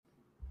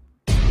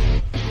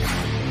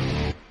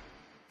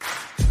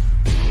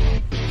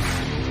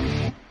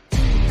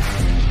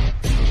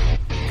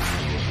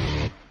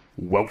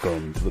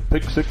Welcome to the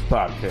Pick Six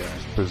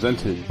Podcast,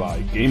 presented by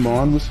Game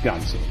On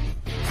Wisconsin.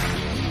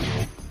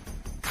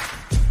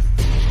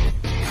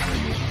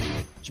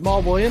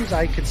 Jamal Williams,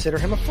 I consider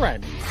him a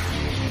friend.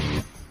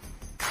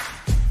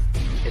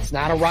 It's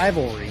not a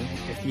rivalry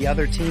if the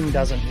other team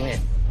doesn't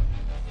win.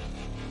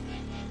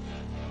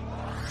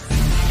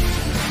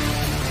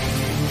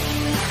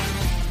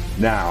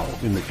 Now,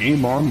 in the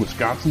Game On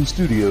Wisconsin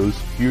studios,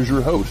 here's your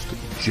host,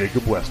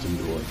 Jacob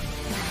Westendorf.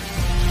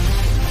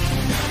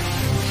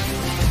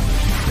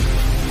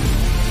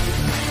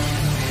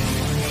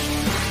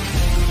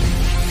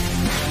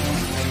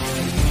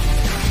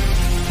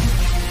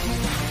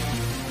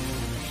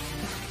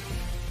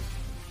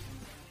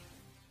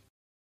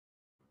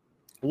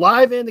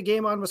 Live in the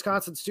Game On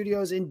Wisconsin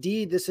studios,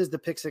 indeed, this is the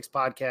Pick Six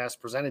Podcast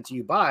presented to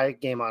you by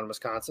Game On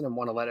Wisconsin, and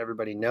want to let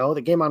everybody know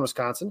that Game On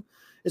Wisconsin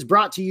is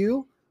brought to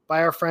you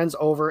by our friends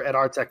over at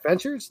Artec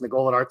Ventures. And the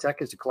goal at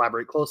Artec is to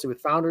collaborate closely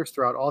with founders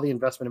throughout all the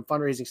investment and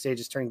fundraising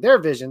stages, turning their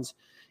visions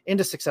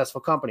into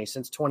successful companies.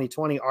 Since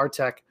 2020,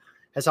 Artec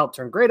has helped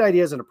turn great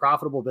ideas into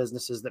profitable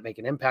businesses that make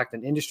an impact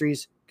in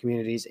industries,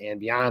 communities, and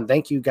beyond.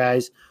 Thank you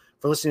guys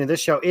for listening to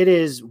this show. It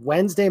is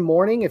Wednesday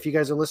morning, if you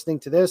guys are listening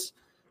to this,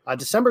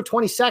 December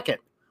 22nd.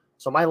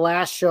 So my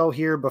last show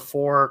here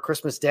before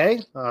Christmas Day.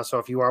 So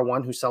if you are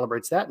one who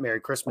celebrates that, Merry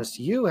Christmas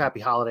to you.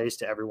 Happy holidays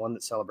to everyone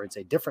that celebrates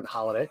a different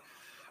holiday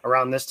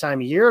around this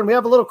time of year. And we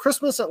have a little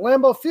Christmas at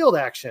Lambeau Field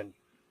action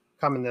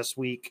coming this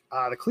week.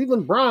 The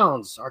Cleveland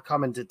Browns are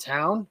coming to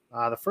town.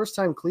 The first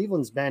time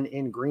Cleveland's been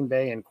in Green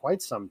Bay in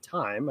quite some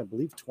time. I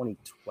believe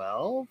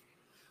 2012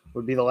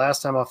 would be the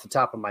last time off the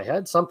top of my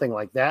head, something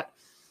like that.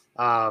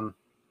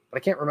 But I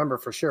can't remember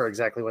for sure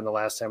exactly when the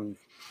last time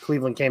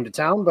Cleveland came to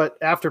town. But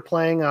after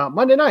playing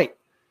Monday night,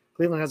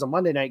 Cleveland has a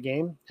Monday night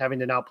game, having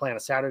to now play on a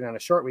Saturday on a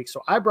short week.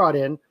 So I brought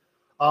in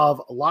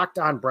of Locked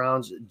On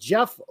Browns,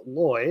 Jeff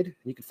Lloyd.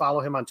 You can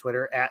follow him on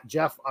Twitter at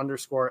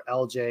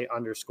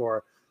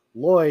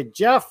Jeff_LJ_Lloyd.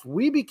 Jeff,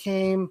 we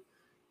became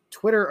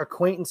Twitter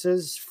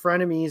acquaintances,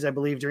 frenemies, I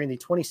believe, during the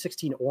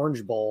 2016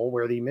 Orange Bowl,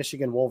 where the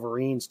Michigan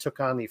Wolverines took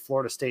on the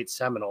Florida State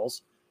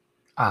Seminoles.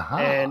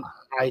 And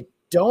I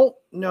don't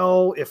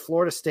know if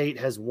Florida State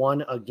has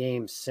won a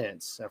game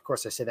since. Of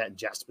course, I say that in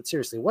jest, but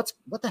seriously, what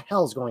the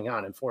hell is going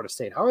on in Florida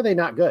State? How are they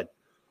not good?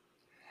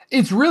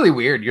 It's really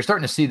weird. You're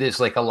starting to see this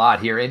like a lot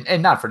here,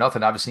 and not for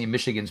nothing. Obviously,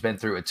 Michigan's been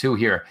through it too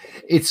here.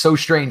 It's so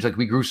strange. Like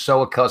we grew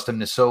so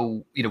accustomed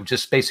to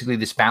just basically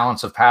this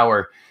balance of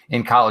power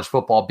in college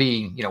football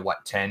being,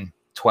 10,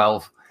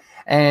 12.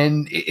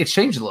 And it's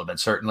changed a little bit,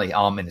 certainly.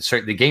 And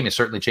the game is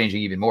certainly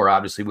changing even more,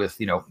 obviously, with,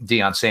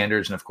 Deion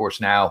Sanders. And of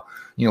course, now,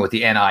 with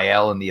the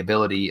NIL and the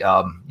ability,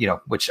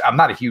 which I'm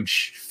not a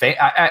huge fan.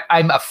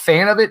 I'm a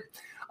fan of it.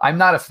 I'm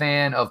not a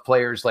fan of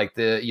players like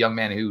the young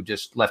man who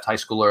just left high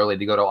school early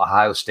to go to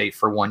Ohio State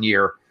for 1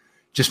 year,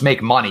 just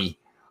make money.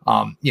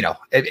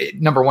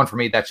 Number one for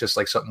me, that's just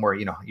like something where,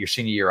 your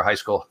senior year of high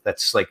school,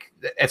 it's like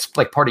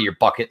part of your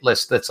bucket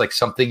list. That's like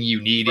something you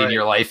need in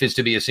your life is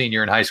to be a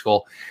senior in high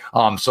school.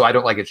 So I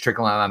don't like it's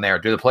trickling on there.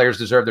 Do the players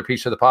deserve their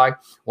piece of the pie?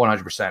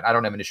 100%. I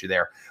don't have an issue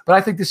there, but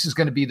I think this is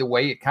going to be the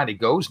way it kind of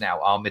goes now.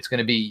 It's going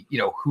to be,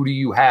 who do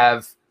you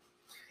have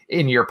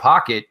in your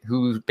pocket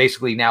who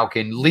basically now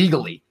can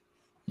legally,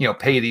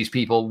 pay these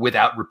people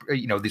without,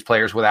 these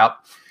players without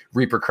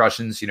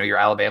repercussions, your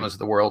Alabamas of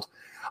the world.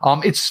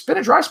 It's been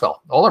a dry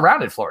spell all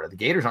around in Florida. The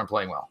Gators aren't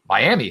playing well.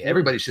 Miami,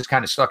 everybody's just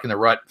kind of stuck in the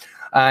rut.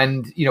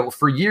 And,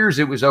 for years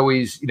it was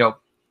always,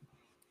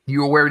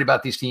 you were worried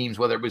about these teams,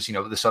 whether it was,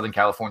 the Southern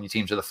California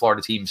teams or the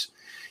Florida teams,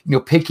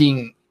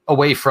 picking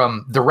away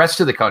from the rest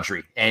of the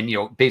country and,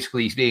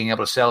 basically being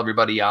able to sell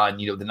everybody on,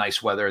 the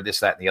nice weather, this,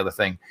 that, and the other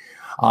thing.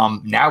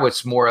 Now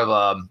it's more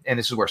of and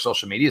this is where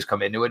social media has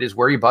come into it, is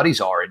where your buddies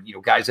are. And,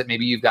 guys that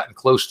maybe you've gotten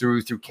close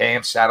through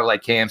camps,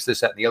 satellite camps, this,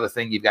 that, and the other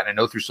thing, you've gotten to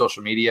know through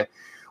social media,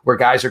 where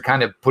guys are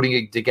kind of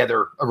putting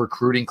together a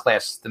recruiting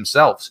class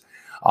themselves.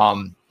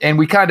 And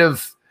we kind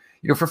of,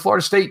 for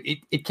Florida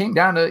State, it came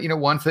down to,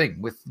 one thing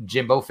with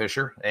Jimbo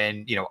Fisher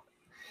and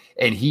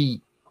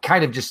he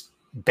kind of just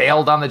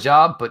bailed on the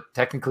job, but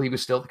technically he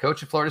was still the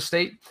coach of Florida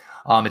State.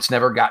 It's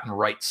never gotten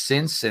right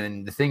since.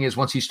 And the thing is,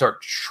 once you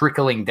start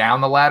trickling down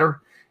the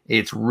ladder,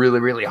 it's really,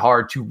 really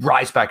hard to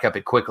rise back up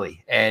it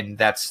quickly. And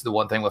that's the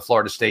one thing with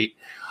Florida State.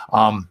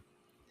 And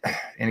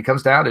it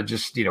comes down to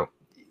just,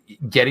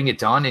 getting it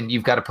done, and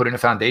you've got to put in a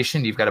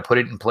foundation, you've got to put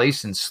it in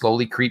place and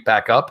slowly creep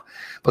back up.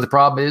 But the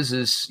problem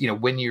is,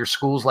 when your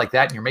school's like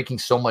that and you're making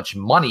so much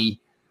money,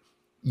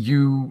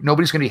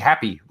 nobody's going to be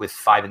happy with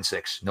 5 and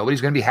 6. Nobody's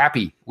going to be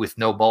happy with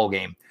no bowl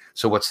game.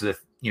 So what's the,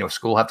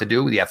 school have to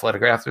do? The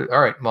athletic after,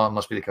 all right, well, it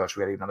must be the coach. We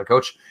got to get another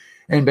coach.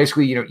 And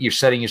basically, you're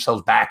setting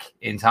yourselves back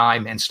in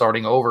time and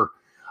starting over.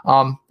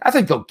 I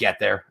think they'll get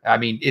there. I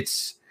mean,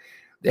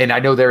 and I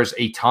know there's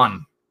a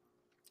ton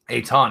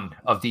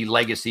of the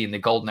legacy in the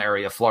golden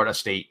area of Florida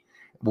State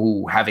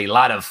who have a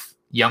lot of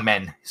young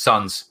men,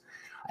 sons.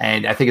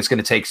 And I think it's going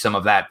to take some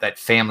of that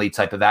family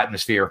type of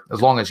atmosphere,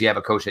 as long as you have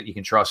a coach that you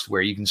can trust,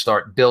 where you can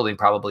start building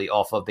probably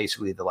off of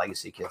basically the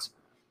legacy kids.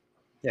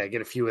 Yeah,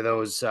 get a few of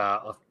those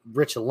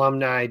rich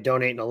alumni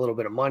donating a little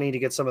bit of money to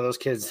get some of those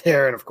kids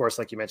there. And of course,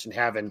 like you mentioned,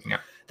 having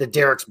the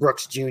Derek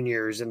Brooks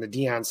Juniors and the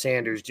Deion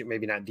Sanders,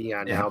 maybe not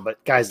Deion now,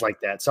 but guys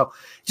like that. So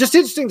just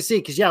interesting to see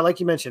because, like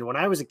you mentioned, when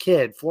I was a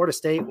kid, Florida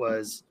State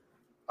was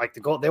like the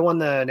gold. They won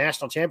the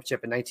national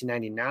championship in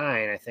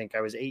 1999. I think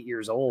I was 8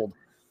 years old.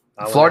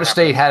 Florida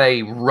State had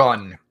a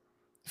run.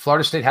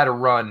 Florida State had a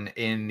run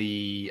in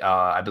the,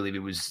 I believe it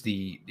was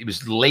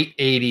late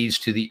 80s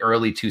to the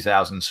early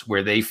 2000s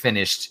where they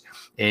finished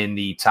in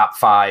the top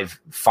 5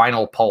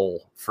 final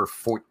poll for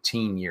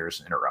 14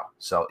 years in a row.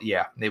 So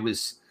yeah, it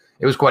was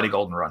quite a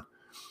golden run.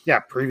 Yeah.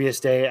 Previous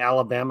day,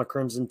 Alabama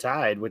Crimson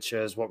Tide, which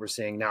is what we're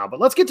seeing now, but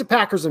let's get to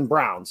Packers and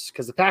Browns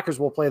because the Packers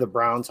will play the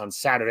Browns on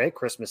Saturday,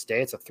 Christmas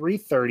Day. It's a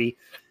 3:30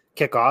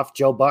 kickoff.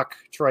 Joe Buck,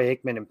 Troy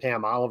Aikman, and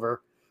Pam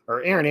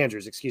Erin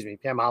Andrews,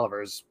 Pam Oliver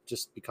has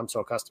just become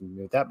so accustomed to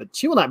me with that, but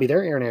she will not be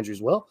there. Erin Andrews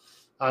will.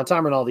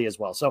 Tom Rinaldi as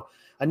well. So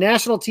a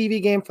national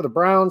TV game for the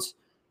Browns.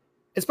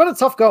 It's been a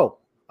tough go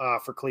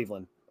for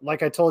Cleveland.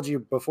 Like I told you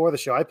before the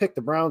show, I picked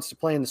the Browns to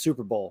play in the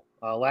Super Bowl.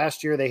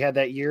 Last year, they had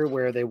that year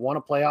where they won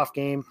a playoff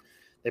game.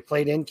 They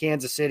played in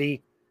Kansas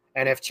City.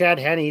 And if Chad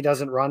Henne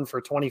doesn't run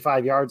for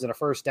 25 yards and a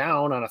first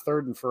down on a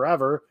 3rd and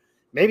forever,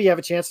 maybe you have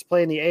a chance to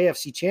play in the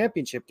AFC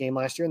Championship game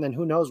last year. And then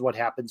who knows what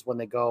happens when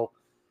they go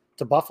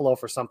to Buffalo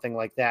for something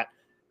like that.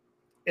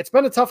 It's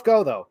been a tough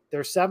go, though.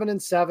 They're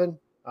 7-7,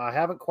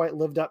 haven't quite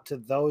lived up to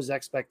those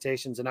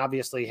expectations, and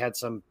obviously had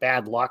some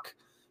bad luck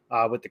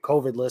with the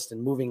COVID list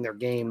and moving their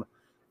game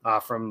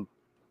from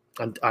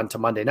onto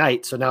Monday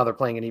night. So now they're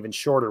playing an even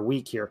shorter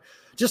week here.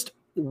 Just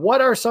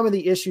what are some of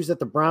the issues that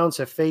the Browns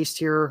have faced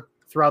here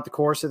throughout the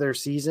course of their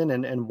season,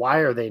 and why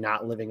are they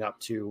not living up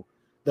to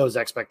those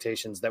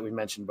expectations that we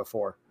mentioned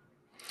before?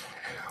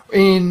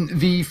 In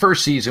the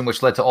first season,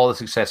 which led to all the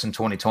success in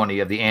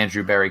 2020 of the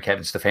Andrew Berry,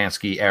 Kevin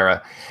Stefanski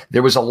era,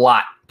 there was a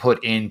lot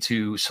put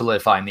into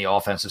solidifying the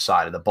offensive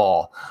side of the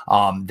ball.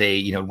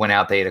 They, went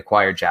out, they had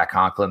acquired Jack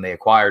Conklin, they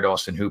acquired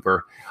Austin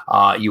Hooper.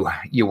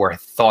 You were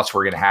thoughts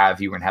were going to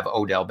have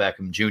Odell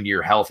Beckham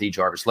Jr. healthy,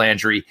 Jarvis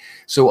Landry.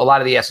 So a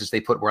lot of the S's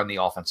they put were on the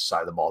offensive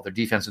side of the ball. Their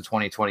defense in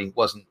 2020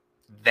 wasn't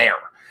there,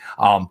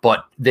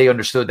 but they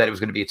understood that it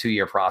was going to be a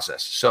 2-year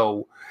process.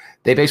 So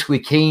they basically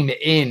came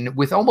in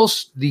with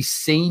almost the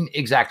same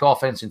exact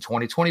offense in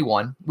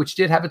 2021, which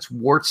did have its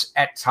warts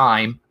at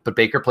time, but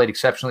Baker played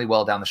exceptionally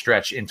well down the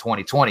stretch in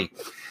 2020.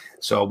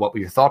 So what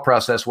your thought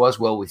process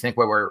was, well, we think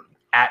we're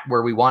at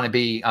where we want to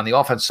be on the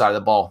offensive side of the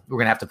ball, we're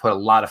going to have to put a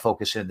lot of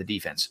focus in the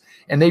defense.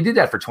 And they did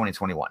that for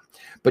 2021.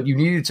 But you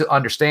needed to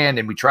understand,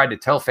 and we tried to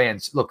tell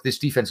fans, look, this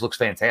defense looks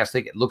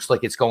fantastic. It looks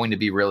like it's going to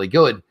be really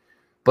good,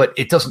 but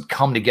it doesn't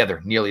come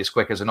together nearly as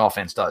quick as an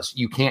offense does.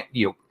 You can't,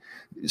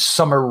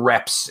 summer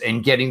reps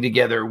and getting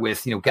together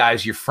with,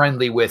 guys you're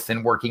friendly with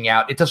and working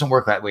out. It doesn't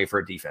work that way for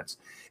a defense.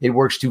 It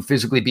works to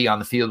physically be on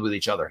the field with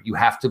each other. You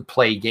have to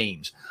play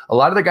games. A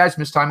lot of the guys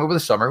missed time over the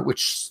summer,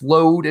 which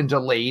slowed and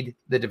delayed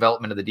the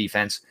development of the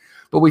defense.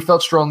 But we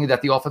felt strongly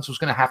that the offense was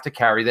going to have to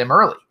carry them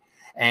early.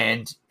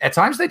 And at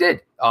times they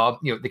did.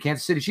 The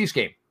Kansas City Chiefs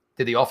game,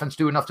 did the offense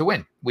do enough to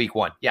win week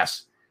 1?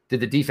 Yes. Did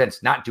the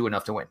defense not do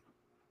enough to win?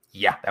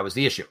 Yeah, that was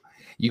the issue.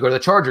 You go to the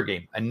Charger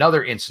game,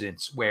 another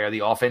instance where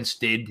the offense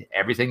did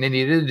everything they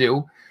needed to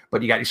do,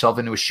 but you got yourself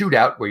into a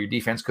shootout where your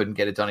defense couldn't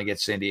get it done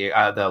against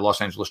the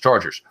Los Angeles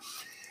Chargers.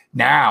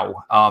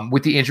 Now,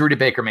 with the injury to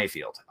Baker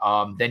Mayfield,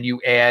 then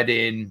you add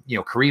in,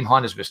 Kareem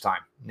Hunt has missed time.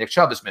 Nick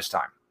Chubb has missed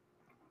time.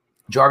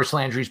 Jarvis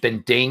Landry's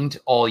been dinged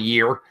all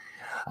year.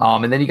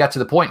 And then you got to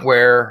the point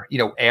where,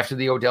 after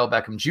the Odell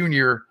Beckham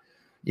Jr.,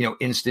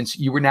 instance,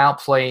 you were now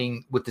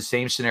playing with the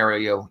same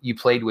scenario you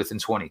played with in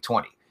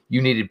 2020.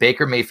 You needed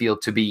Baker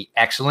Mayfield to be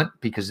excellent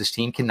because this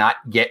team cannot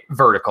get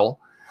vertical.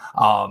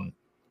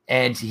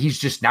 And he's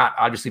just not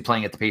obviously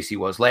playing at the pace he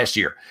was last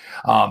year.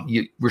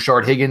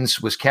 Rashard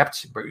Higgins was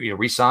kept,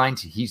 re-signed.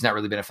 He's not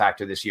really been a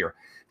factor this year.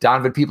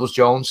 Donovan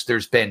Peoples-Jones,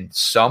 there's been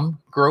some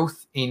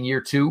growth in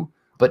year 2,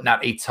 but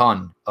not a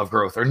ton of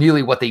growth, or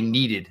nearly what they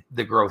needed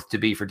the growth to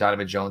be for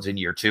Donovan Jones in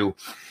year 2.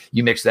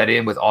 You mix that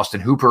in with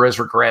Austin Hooper has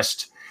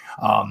regressed.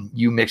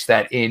 You mix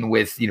that in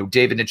with,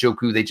 David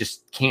Njoku. They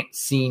just can't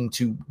seem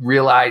to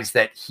realize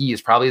that he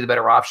is probably the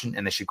better option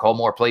and they should call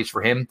more plays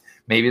for him,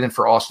 maybe than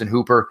for Austin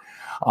Hooper.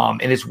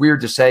 And it's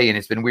weird to say, and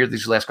it's been weird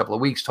these last couple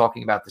of weeks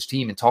talking about this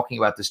team and talking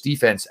about this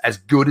defense as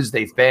good as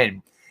they've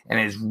been and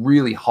as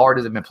really hard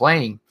as they've been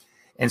playing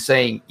and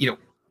saying,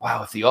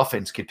 wow, if the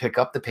offense could pick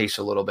up the pace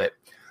a little bit.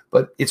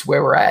 But it's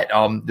where we're at.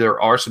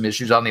 There are some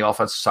issues on the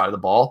offensive side of the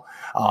ball.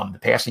 The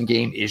passing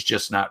game is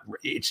just not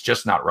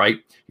right.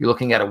 You're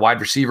looking at a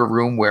wide receiver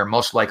room where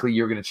most likely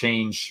you're going to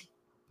change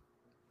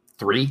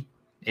 3,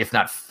 if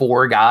not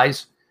 4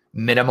 guys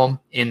minimum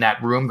in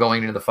that room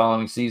going into the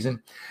following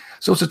season.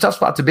 So it's a tough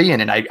spot to be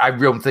in. And I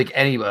don't think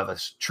any of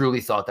us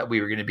truly thought that we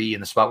were going to be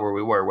in the spot where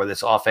we were, where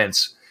this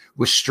offense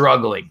was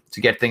struggling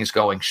to get things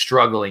going,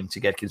 struggling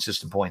to get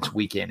consistent points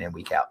week in and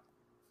week out.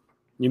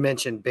 You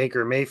mentioned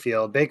Baker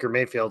Mayfield. Baker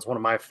Mayfield's one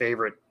of my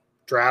favorite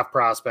draft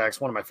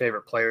prospects, one of my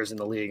favorite players in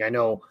the league. I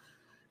know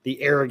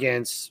the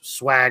arrogance,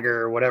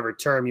 swagger, whatever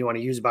term you want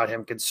to use about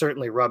him could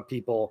certainly rub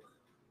people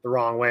the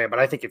wrong way. But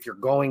I think if you're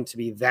going to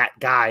be that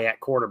guy at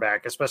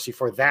quarterback, especially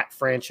for that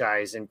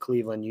franchise in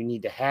Cleveland, you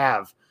need to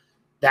have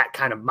that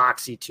kind of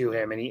moxie to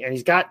him. And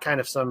he's got kind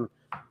of some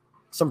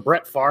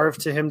Brett Favre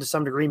to him to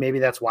some degree. Maybe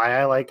that's why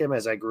I like him,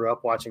 as I grew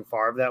up watching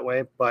Favre that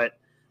way. But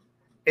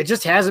it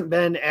just hasn't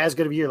been as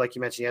good of a year. Like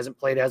you mentioned, he hasn't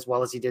played as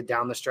well as he did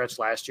down the stretch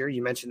last year.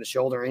 You mentioned the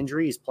shoulder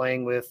injury. He's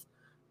playing with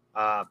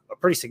a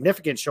pretty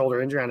significant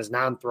shoulder injury on his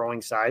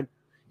non-throwing side.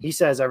 He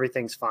says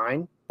everything's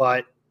fine,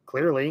 but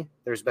clearly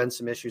there's been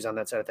some issues on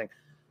that side of thing.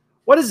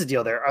 What is the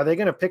deal there? Are they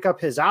going to pick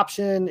up his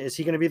option? Is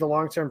he going to be the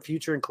long-term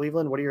future in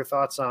Cleveland? What are your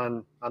thoughts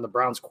on the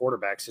Browns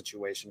quarterback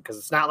situation? Because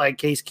it's not like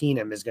Case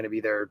Keenum is going to be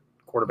their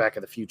quarterback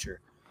of the future.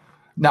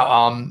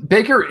 No,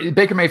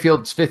 Baker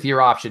Mayfield's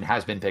fifth-year option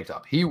has been picked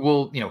up. He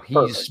will,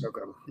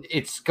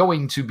 it's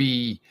going to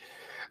be,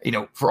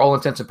 for all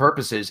intents and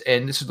purposes,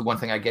 and this is the one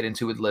thing I get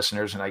into with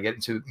listeners and I get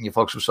into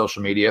folks with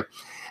social media,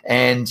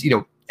 and,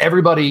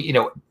 everybody,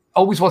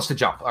 always wants to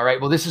jump. All right,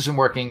 well, this isn't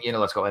working,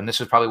 let's go. And this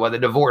is probably why the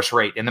divorce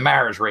rate and the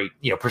marriage rate,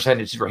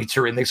 percentage rates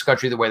are in this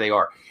country the way they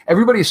are.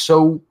 Everybody is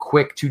so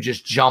quick to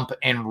just jump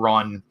and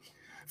run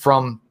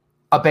from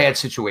a bad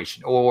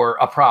situation or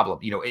a problem,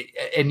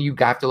 and you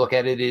have to look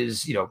at it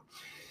as,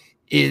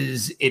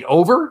 is it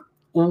over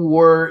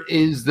or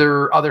is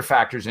there other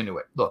factors into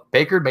it? Look,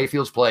 Baker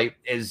Mayfield's play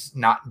has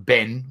not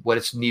been what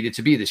it's needed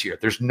to be this year.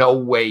 There's no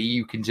way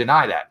you can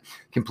deny that.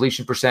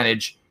 Completion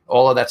percentage,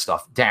 all of that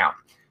stuff down.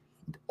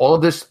 All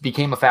of this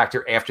became a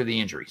factor after the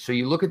injury. So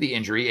you look at the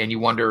injury and you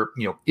wonder,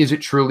 is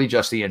it truly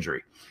just the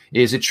injury?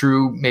 Is it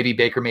true maybe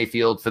Baker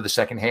Mayfield for the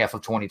second half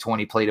of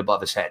 2020 played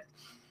above his head?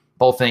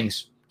 Both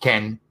things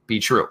can be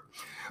true.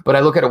 But I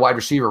look at a wide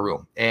receiver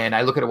room, and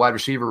I look at a wide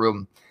receiver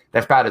room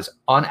that's about as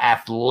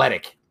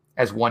unathletic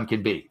as one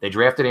can be. They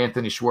drafted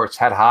Anthony Schwartz,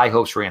 had high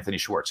hopes for Anthony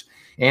Schwartz.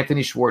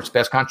 Anthony Schwartz's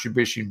best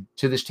contribution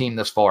to this team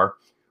thus far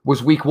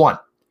was week 1,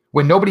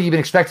 when nobody even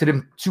expected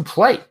him to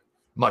play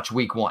much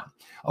week 1.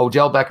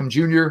 Odell Beckham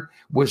Jr.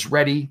 was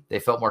ready. They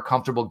felt more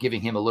comfortable giving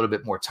him a little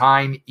bit more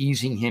time,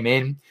 easing him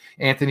in.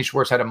 Anthony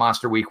Schwartz had a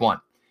monster week 1.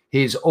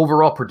 His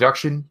overall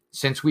production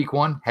since week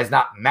 1 has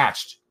not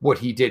matched what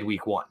he did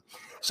week 1.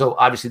 So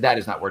obviously that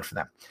has not worked for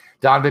them.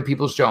 Donovan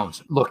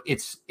Peoples-Jones, look,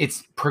 it's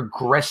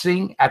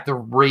progressing at the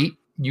rate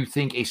you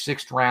think a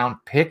 6th-round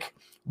pick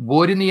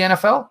would in the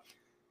NFL,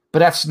 but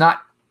that's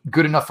not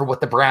good enough for what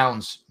the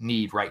Browns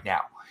need right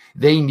now.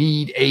 They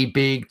need a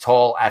big,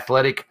 tall,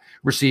 athletic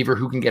receiver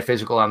who can get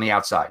physical on the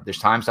outside. There's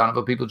times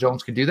Donovan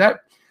Peoples-Jones can do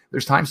that.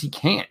 There's times he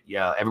can't.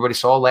 Yeah, everybody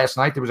saw last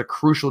night there was a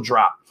crucial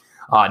drop.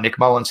 Nick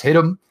Mullins hit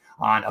him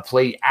on a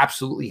play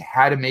absolutely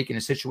had to make in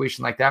a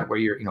situation like that where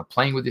you're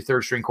playing with your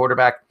third-string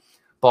quarterback.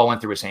 Ball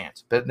went through his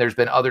hands. But there's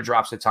been other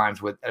drops at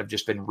times that have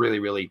just been really,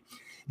 really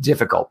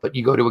difficult. But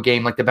you go to a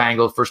game like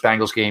the first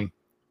Bengals game,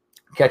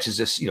 catches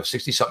this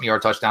 60-something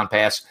yard touchdown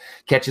pass,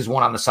 catches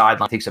one on the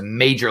sideline, takes a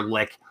major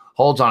lick,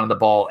 holds onto the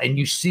ball, and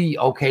you see,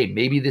 okay,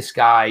 maybe this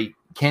guy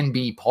can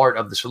be part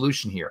of the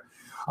solution here.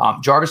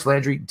 Jarvis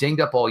Landry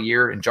dinged up all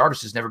year, and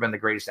Jarvis has never been the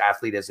greatest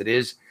athlete as it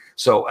is.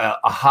 So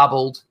a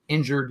hobbled,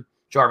 injured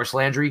Jarvis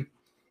Landry,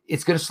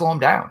 it's going to slow him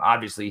down.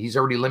 Obviously, he's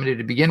already limited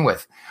to begin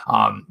with.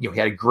 He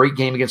had a great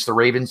game against the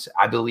Ravens.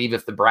 I believe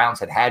if the Browns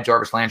had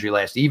Jarvis Landry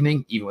last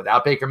evening, even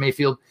without Baker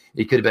Mayfield,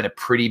 it could have been a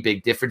pretty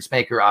big difference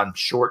maker on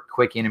short,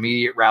 quick,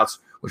 intermediate routes,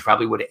 which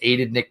probably would have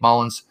aided Nick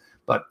Mullins.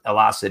 But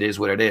alas, it is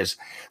what it is.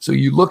 So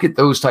you look at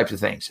those types of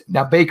things.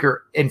 Now,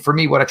 Baker, and for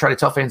me, what I try to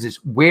tell fans is,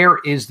 where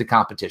is the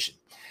competition?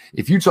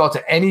 If you talk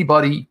to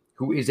anybody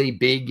who is a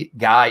big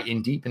guy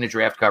in deep in the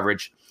draft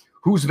coverage,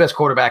 who's the best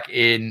quarterback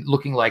in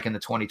looking like in the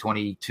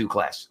 2022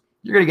 class?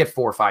 You're going to get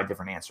 4 or 5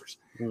 different answers.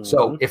 Mm-hmm.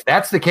 So if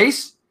that's the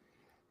case,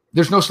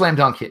 there's no slam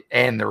dunk hit.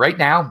 And right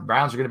now,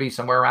 Browns are going to be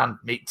somewhere around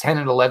 10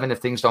 and 11 if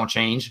things don't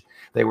change.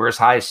 They were as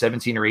high as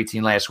 17 or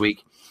 18 last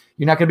week.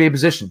 You're not going to be in a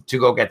position to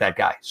go get that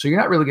guy. So you're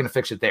not really going to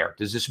fix it there.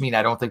 Does this mean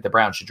I don't think the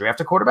Browns should draft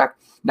a quarterback?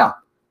 No,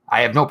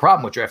 I have no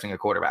problem with drafting a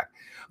quarterback.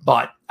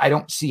 But I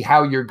don't see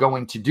how you're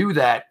going to do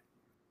that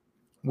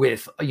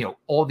with,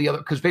 all the other,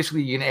 because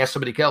basically you're going to ask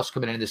somebody else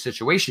coming into this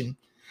situation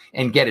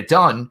and get it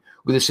done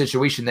with a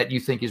situation that you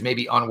think is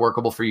maybe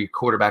unworkable for your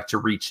quarterback to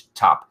reach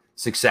top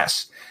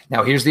success.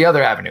 Now, here's the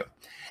other avenue.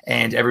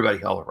 And everybody,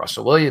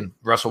 Russell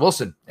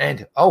Wilson,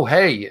 and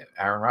hey,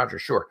 Aaron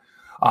Rodgers, sure.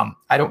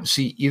 I don't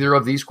see either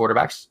of these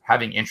quarterbacks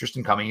having interest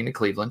in coming into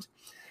Cleveland.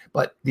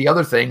 But the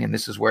other thing, and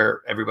this is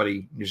where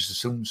everybody just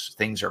assumes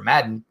things are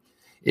Madden,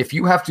 if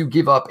you have to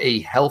give up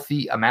a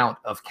healthy amount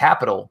of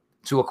capital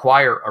to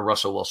acquire a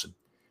Russell Wilson,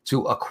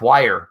 to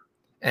acquire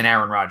an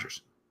Aaron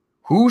Rodgers,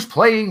 who's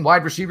playing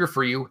wide receiver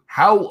for you?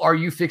 How are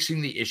you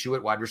fixing the issue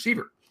at wide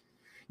receiver?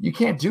 You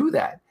can't do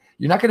that.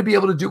 You're not going to be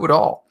able to do it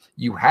all.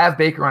 You have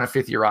Baker on a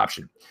 5th-year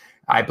option.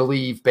 I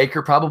believe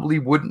Baker probably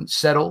wouldn't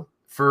settle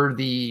for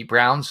the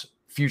Browns'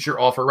 future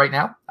offer right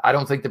now. I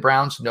don't think the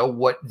Browns know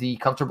what the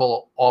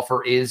comfortable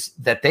offer is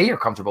that they are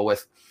comfortable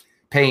with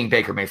paying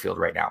Baker Mayfield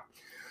right now.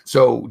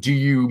 So do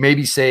you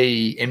maybe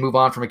say and move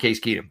on from a Case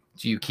Keenum?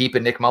 Do you keep a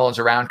Nick Mullins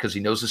around because he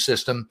knows the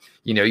system?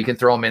 You know, you can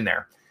throw him in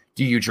there.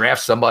 Do you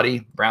draft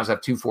somebody? Browns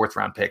have 2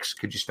 4th-round picks.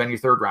 Could you spend your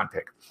 3rd-round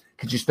pick?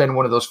 Could you spend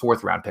one of those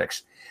 4th-round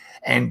picks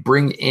and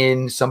bring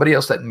in somebody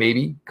else that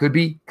maybe could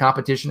be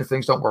competition if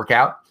things don't work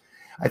out?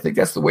 I think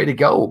that's the way to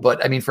go.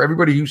 But, I mean, for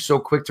everybody who's so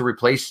quick to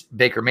replace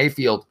Baker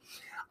Mayfield,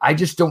 I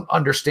just don't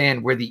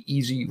understand where the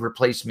easy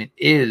replacement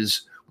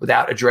is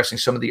without addressing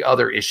some of the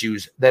other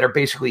issues that are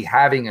basically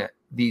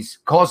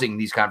causing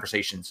these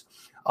conversations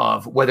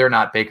of whether or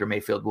not Baker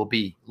Mayfield will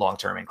be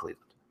long-term in Cleveland.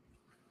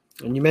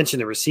 And you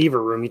mentioned the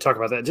receiver room. You talk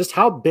about that. Just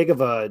how big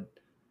of a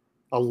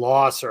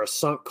loss or a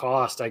sunk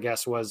cost, I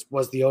guess, was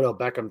the Odell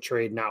Beckham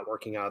trade not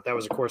working out. That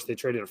was, of course, they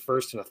traded a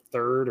 1st and a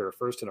 3rd or a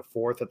 1st and a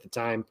 4th at the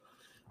time,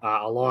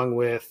 along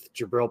with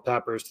Jabril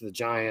Peppers to the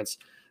Giants.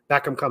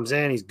 Beckham comes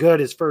in. He's good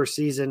his first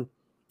season.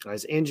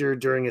 He's injured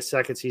during his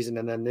 2nd season,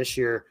 and then this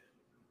year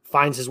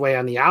finds his way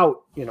on the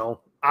out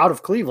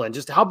of Cleveland.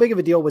 Just how big of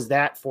a deal was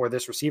that for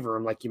this receiver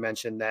room, like you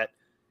mentioned, that,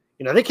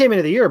 they came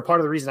into the year, and part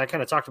of the reason I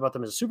kind of talked about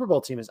them as a Super Bowl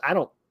team is I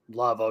don't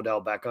love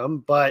Odell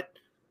Beckham, but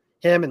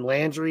him and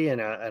Landry and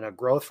a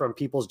growth from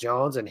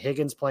Peoples-Jones and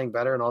Higgins playing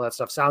better and all that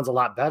stuff sounds a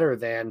lot better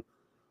than,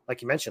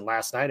 like you mentioned,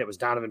 last night it was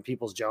Donovan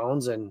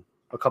Peoples-Jones and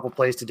a couple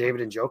plays to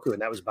David Njoku,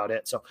 and that was about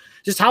it. So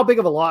just how big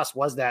of a loss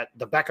was that,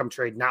 the Beckham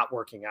trade not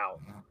working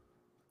out?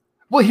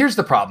 Well, here's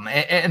the problem.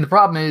 And the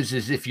problem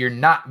is if you're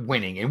not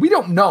winning, and we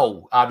don't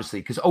know,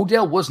 obviously, because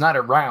Odell was not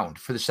around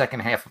for the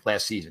second half of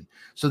last season.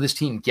 So this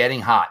team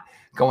getting hot,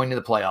 going to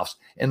the playoffs.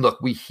 And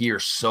look, we hear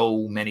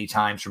so many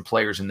times from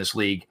players in this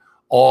league,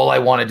 all I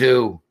want to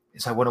do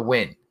is I want to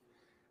win.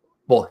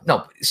 Well,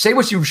 no, say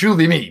what you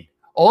truly mean.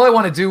 All I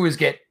want to do is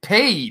get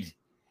paid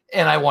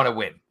and I want to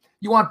win.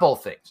 You want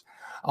both things.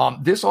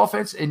 This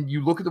offense, and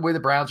you look at the way the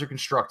Browns are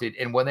constructed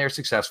and when they're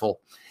successful,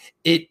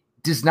 it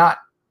does not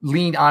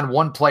lean on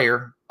one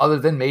player other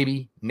than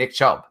maybe Nick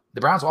Chubb.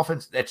 The Browns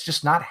offense, that's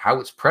just not how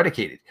it's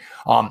predicated.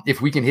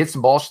 If we can hit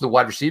some balls to the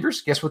wide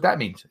receivers, guess what that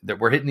means? That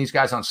we're hitting these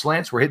guys on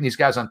slants, we're hitting these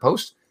guys on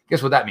posts.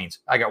 Guess what that means?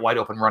 I got wide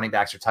open running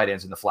backs or tight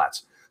ends in the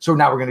flats. So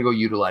now we're going to go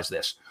utilize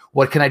this.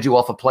 What can I do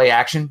off of play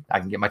action? I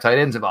can get my tight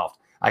ends involved.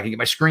 I can get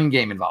my screen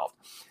game involved.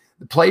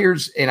 The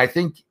players, and I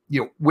think,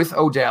 with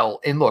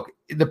Odell, and look,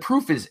 the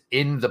proof is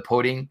in the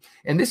pudding.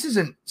 And this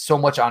isn't so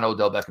much on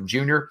Odell Beckham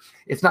Jr.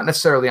 It's not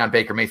necessarily on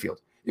Baker Mayfield.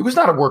 It was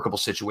not a workable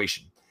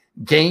situation.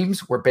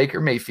 Games where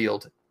Baker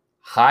Mayfield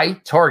high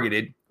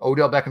targeted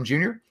Odell Beckham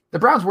Jr., the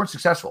Browns weren't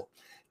successful.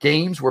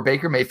 Games where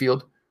Baker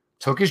Mayfield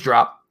took his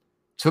drop,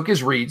 took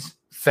his reads,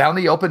 found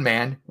the open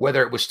man,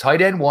 whether it was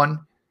tight end 1,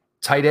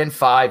 tight end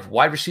 5,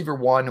 wide receiver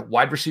 1,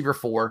 wide receiver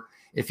 4.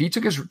 If he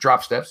took his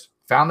drop steps,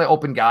 found the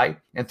open guy,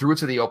 and threw it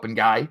to the open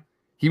guy,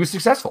 he was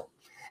successful.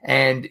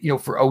 And,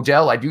 for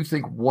Odell, I do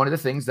think one of the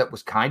things that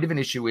was kind of an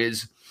issue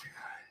is,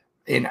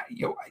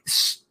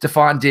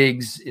 Stephon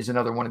Diggs is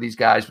another one of these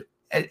guys,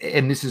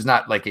 and this is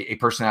not like a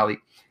personality.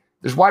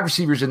 There's wide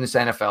receivers in this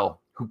NFL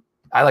who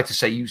I like to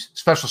say use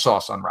special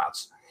sauce on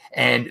routes.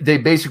 And they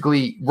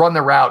basically run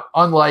the route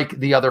unlike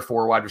the other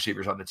 4 wide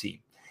receivers on the team.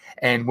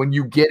 And when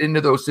you get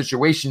into those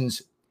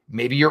situations,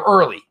 maybe you're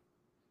early,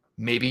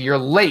 maybe you're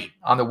late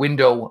on the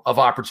window of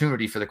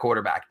opportunity for the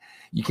quarterback.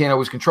 You can't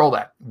always control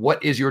that.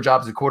 What is your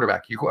job as a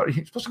quarterback? You're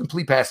supposed to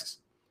complete passes.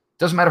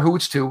 Doesn't matter who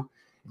it's to.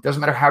 It doesn't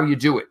matter how you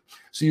do it.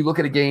 So you look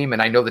at a game,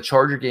 and I know the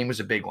Charger game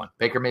was a big one.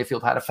 Baker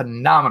Mayfield had a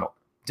phenomenal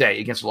day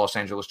against the Los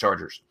Angeles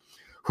Chargers.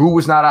 Who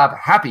was not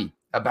happy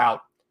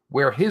about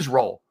where his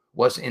role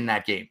was in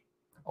that game?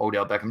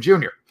 Odell Beckham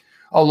Jr.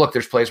 Oh, look,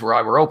 there's plays where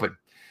I were open.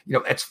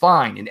 It's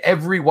fine. And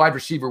every wide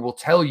receiver will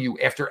tell you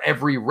after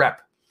every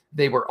rep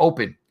they were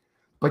open.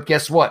 But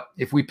guess what?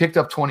 If we picked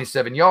up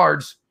 27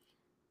 yards,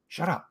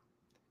 shut up.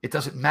 It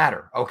doesn't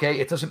matter, okay?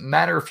 It doesn't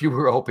matter if you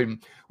were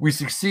open. We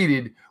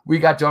succeeded. We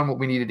got done what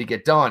we needed to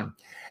get done.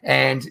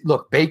 And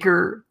look,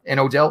 Baker and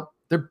Odell,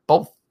 they're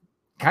both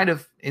kind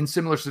of in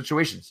similar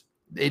situations.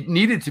 It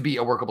needed to be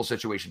a workable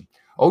situation.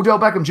 Odell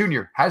Beckham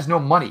Jr. has no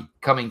money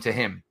coming to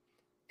him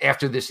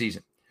after this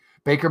season.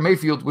 Baker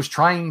Mayfield was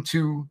trying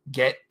to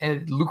get a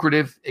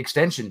lucrative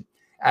extension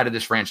out of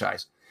this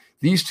franchise.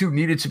 These two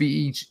needed to be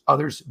each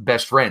other's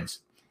best friends.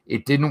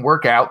 It didn't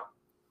work out.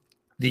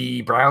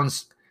 The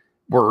Browns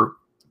were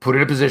put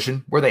in a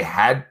position where they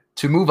had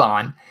to move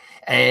on.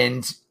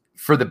 And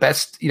for the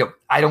best,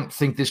 I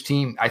think this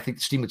team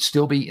would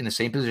still be in the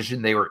same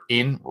position they were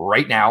in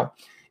right now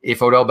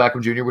if Odell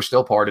Beckham Jr. was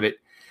still part of it.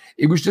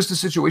 It was just a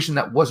situation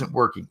that wasn't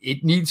working.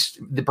 It needs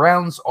the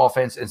Browns'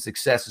 offense and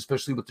success,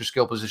 especially with their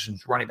skill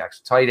positions, running backs,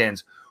 tight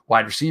ends,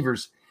 wide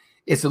receivers.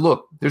 It's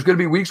look, there's going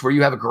to be weeks where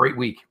you have a great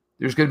week.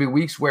 There's going to be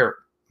weeks where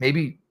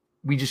maybe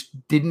we just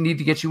didn't need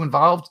to get you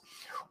involved,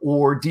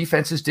 or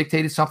defenses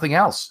dictated something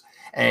else.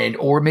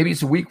 Or maybe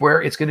it's a week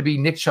where it's going to be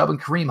Nick Chubb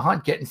and Kareem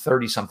Hunt getting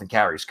 30-something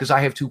carries because I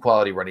have 2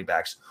 quality running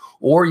backs.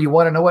 Or you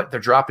want to know what? They're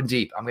dropping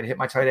deep. I'm going to hit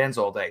my tight ends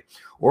all day.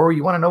 Or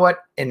you want to know what?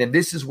 And then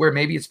this is where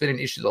maybe it's been an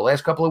issue the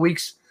last couple of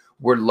weeks.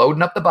 We're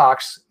loading up the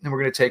box, and we're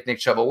going to take Nick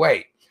Chubb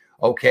away.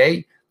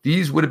 Okay?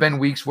 These would have been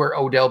weeks where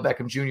Odell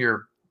Beckham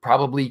Jr.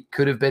 probably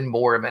could have been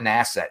more of an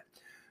asset.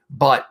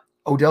 But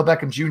Odell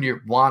Beckham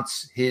Jr.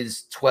 wants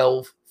his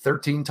 12,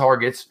 13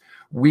 targets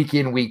week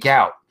in, week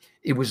out.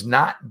 It was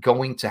not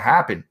going to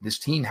happen. This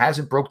team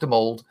hasn't broke the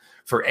mold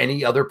for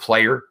any other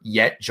player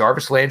yet.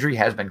 Jarvis Landry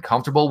has been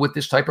comfortable with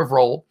this type of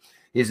role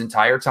his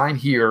entire time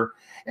here.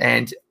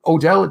 And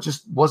Odell, it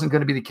just wasn't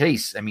going to be the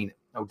case. I mean,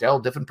 Odell,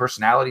 different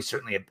personality,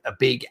 certainly a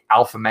big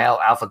alpha male,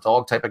 alpha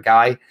dog type of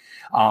guy.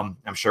 I'm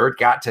sure it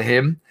got to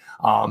him.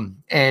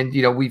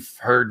 And, we've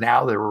heard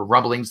now there were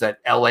rumblings that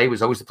LA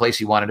was always the place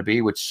he wanted to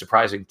be, which is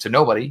surprising to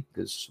nobody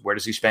because where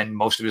does he spend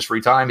most of his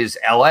free time is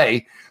LA.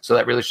 So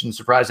that really shouldn't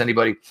surprise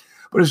anybody.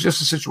 But it was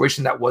just a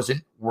situation that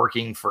wasn't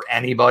working for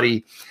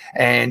anybody.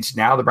 And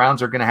now the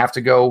Browns are going to have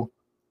to go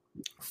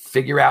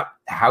figure out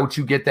how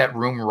to get that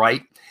room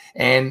right.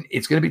 And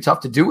it's going to be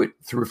tough to do it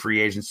through free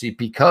agency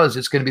because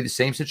it's going to be the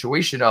same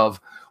situation of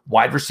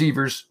wide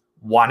receivers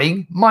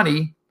wanting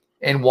money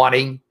and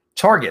wanting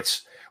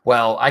targets.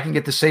 Well, I can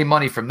get the same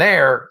money from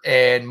there,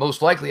 and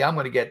most likely I'm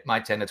going to get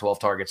my 10 to 12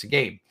 targets a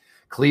game.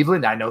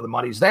 Cleveland, I know the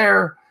money's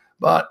there,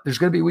 but there's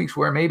going to be weeks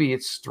where maybe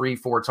it's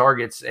 3-4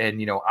 targets,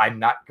 and, I'm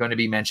not going to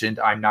be mentioned.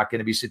 I'm not going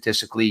to be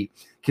statistically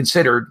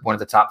considered one of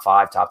the top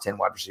 5, top 10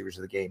 wide receivers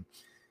of the game.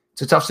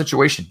 It's a tough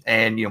situation.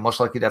 And, most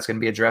likely that's going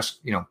to be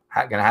addressed, going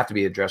to have to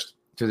be addressed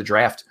through the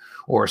draft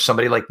or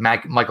somebody like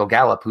Michael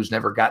Gallup, who's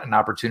never gotten an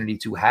opportunity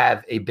to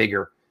have a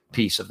bigger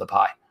piece of the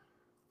pie.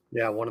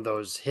 Yeah. One of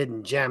those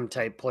hidden gem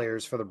type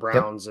players for the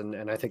Browns. Yep.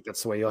 And I think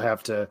that's the way you'll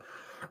have to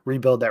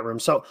rebuild that room.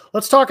 So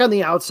let's talk on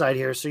the outside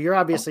here. So you're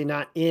obviously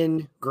not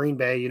in Green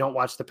Bay. You don't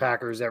watch the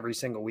Packers every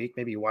single week.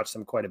 Maybe you watch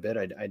them quite a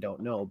bit. I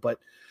don't know, but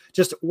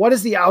just what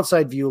is the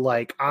outside view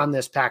like on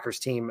this Packers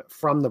team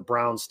from the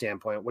Browns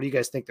standpoint? What do you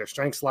guys think their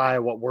strengths lie?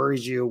 What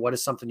worries you? What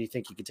is something you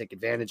think you could take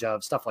advantage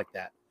of? Stuff like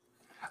that.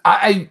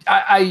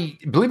 I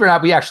believe it or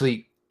not, we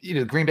actually,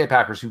 the Green Bay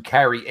Packers, who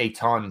carry a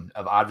ton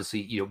of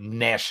obviously,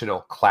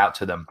 national clout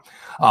to them,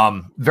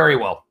 very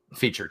well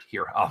featured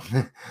here.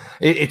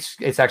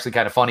 It's actually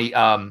kind of funny.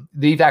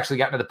 They've actually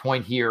gotten to the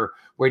point here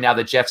where now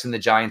the Jets and the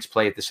Giants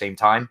play at the same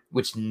time,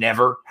 which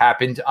never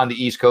happened on the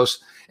East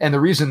Coast. And the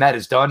reason that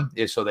is done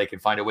is so they can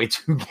find a way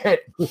to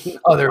get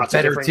other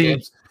better teams.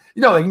 Games.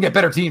 They can get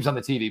better teams on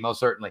the TV, most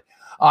certainly.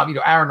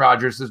 Aaron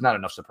Rodgers, there's not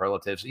enough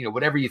superlatives.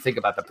 Whatever you think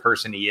about the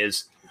person he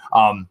is.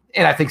 And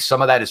I think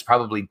some of that is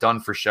probably done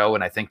for show.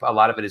 And I think a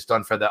lot of it is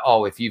done for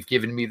if you've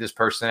given me this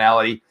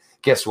personality,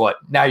 guess what?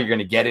 Now you're going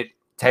to get it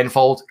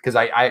tenfold, because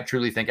I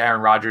truly think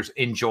Aaron Rodgers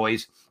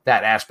enjoys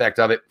that aspect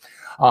of it.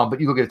 But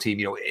you look at a team,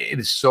 it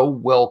is so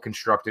well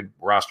constructed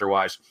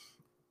roster-wise.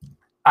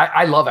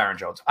 I love Aaron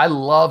Jones. I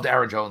loved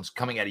Aaron Jones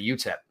coming out of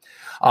UTEP.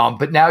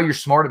 But now you're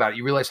smart about it.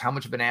 You realize how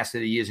much of an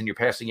asset he is in your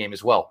passing game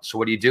as well. So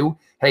what do?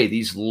 Hey,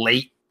 these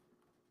late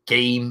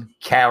game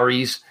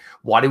carries,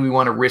 why do we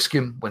want to risk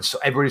him when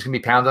everybody's going to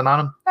be pounding on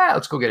him?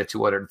 Let's go get a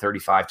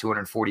 235,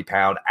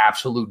 240-pound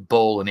absolute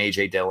bull in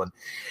A.J. Dillon.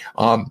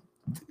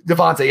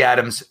 Devontae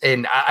Adams,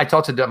 and I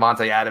talked to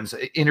Devontae Adams,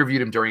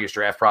 interviewed him during his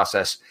draft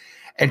process,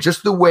 and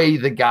just the way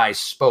the guy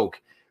spoke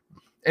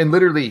and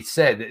literally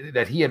said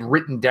that he had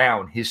written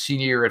down his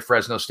senior year at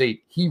Fresno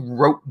State. He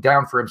wrote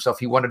down for himself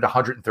he wanted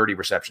 130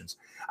 receptions.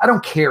 I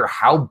don't care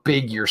how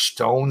big your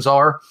stones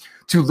are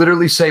to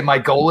literally say my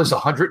goal is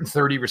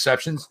 130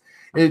 receptions.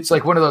 It's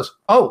like one of those,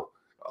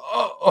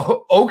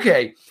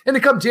 okay. And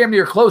they come damn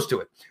near close to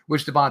it,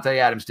 which Devontae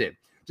Adams did.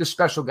 Just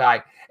special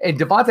guy. And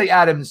Devontae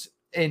Adams,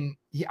 and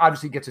he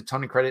obviously gets a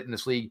ton of credit in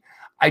this league.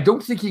 I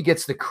don't think he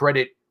gets the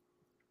credit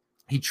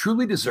he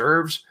truly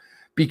deserves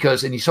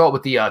because, and you saw it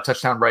with the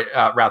touchdown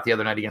route the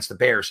other night against the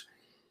Bears,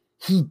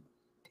 he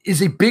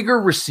is a bigger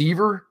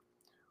receiver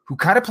who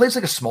kind of plays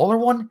like a smaller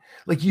one.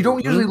 Like you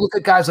don't usually look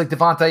at guys like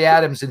Devontae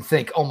Adams and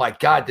think, oh my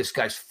God, this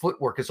guy's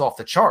footwork is off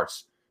the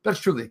charts. That's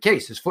truly the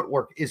case. His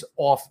footwork is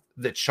off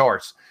the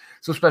charts.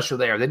 So special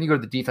there. Then you go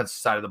to the defensive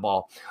side of the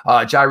ball.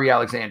 Jaire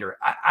Alexander.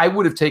 I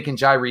would have taken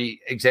Jaire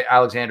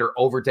Alexander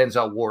over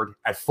Denzel Ward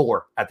at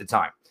 4 at the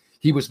time.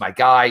 He was my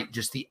guy,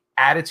 just the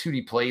attitude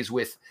he plays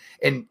with.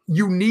 And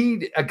you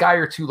need a guy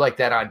or two like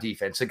that on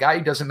defense. A guy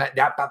who doesn't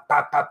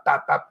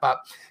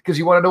because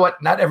you want to know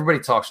what? Not everybody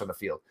talks on the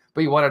field.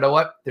 But you want to know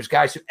what? There's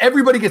guys who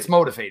everybody gets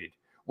motivated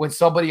when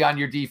somebody on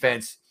your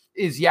defense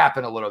is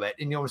yapping a little bit.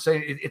 And you know what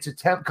I'm saying? It's a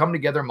come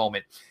together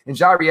moment. And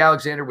Jaire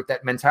Alexander with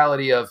that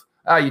mentality of,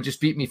 you just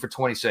beat me for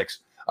 26.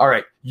 All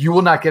right, you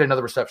will not get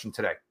another reception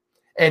today.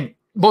 And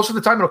most of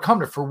the time it'll come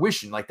to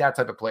fruition, like that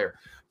type of player.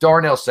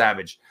 Darnell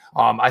Savage.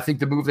 I think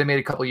the move they made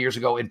a couple of years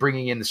ago in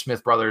bringing in the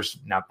Smith brothers,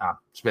 not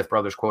Smith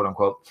brothers, quote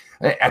unquote,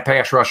 at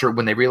pass rusher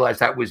when they realized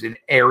that was an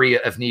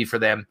area of need for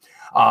them.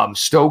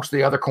 Stokes,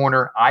 the other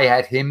corner, I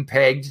had him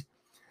pegged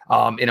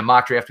in a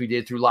mock draft we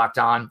did through Locked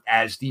On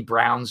as the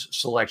Browns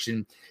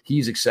selection.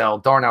 He's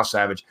excelled. Darnell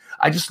Savage.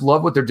 I just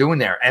love what they're doing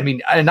there. I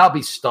mean, and I'll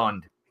be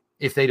stunned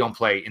if they don't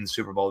play in the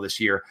Super Bowl this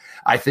year.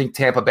 I think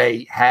Tampa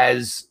Bay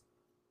has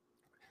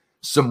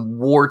some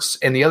warts.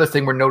 And the other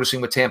thing we're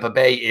noticing with Tampa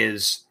Bay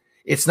is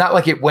it's not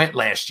like it went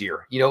last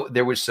year.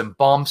 There was some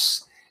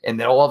bumps and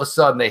then all of a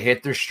sudden they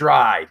hit their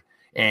stride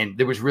and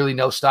there was really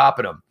no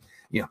stopping them.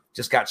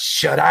 just got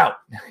shut out.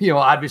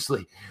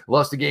 Obviously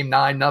lost the game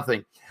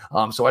 9-0.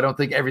 So I don't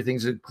think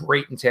everything's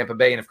great in Tampa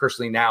Bay. And of course,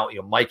 now,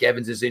 Mike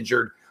Evans is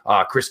injured.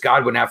 Chris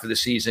Godwin out for the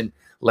season.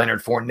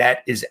 Leonard Fournette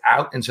is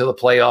out until the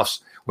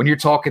playoffs. When you're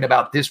talking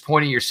about this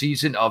point of your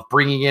season of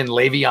bringing in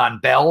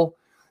Le'Veon Bell,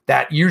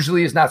 that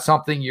usually is not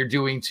something you're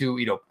doing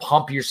to,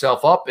 pump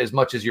yourself up as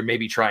much as you're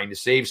maybe trying to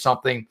save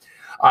something.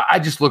 I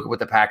just look at what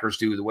the Packers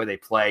do, the way they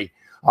play,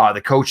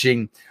 the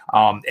coaching,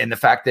 and the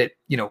fact that,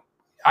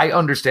 I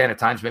understand at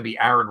times maybe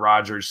Aaron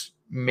Rodgers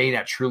may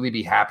not truly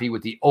be happy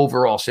with the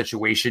overall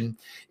situation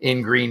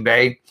in Green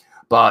Bay.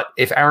 But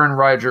if Aaron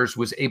Rodgers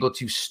was able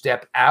to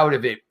step out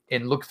of it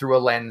and look through a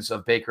lens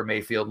of Baker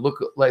Mayfield,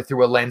 look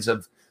through a lens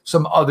of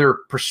some other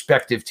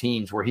prospective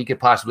teams where he could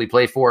possibly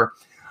play for,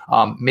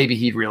 maybe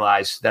he'd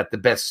realize that the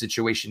best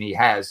situation he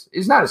has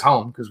is not his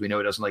home, because we know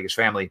he doesn't like his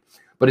family,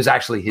 but is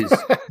actually his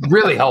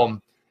really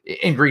home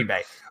in Green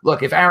Bay.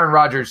 Look, if Aaron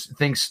Rodgers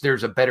thinks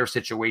there's a better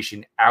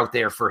situation out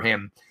there for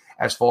him,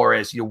 as far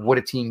as what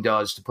a team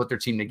does to put their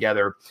team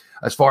together,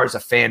 as far as a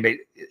fan base,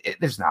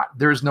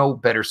 there's no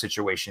better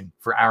situation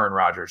for Aaron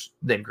Rodgers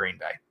than Green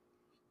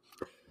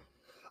Bay.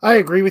 I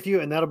agree with you,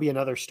 and that'll be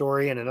another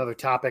story and another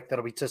topic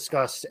that'll be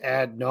discussed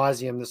ad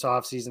nauseum this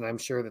offseason. I'm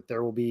sure that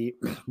there will be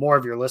more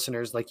of your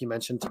listeners, like you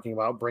mentioned, talking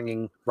about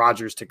bringing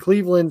Rodgers to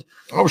Cleveland.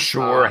 Oh,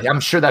 sure. I'm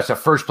sure that's the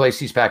first place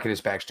he's packing his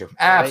bags to.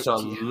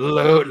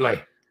 Absolutely.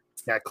 Right.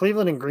 Yeah,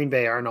 Cleveland and Green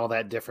Bay aren't all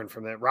that different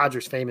from that.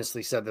 Rodgers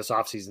famously said this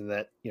offseason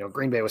that,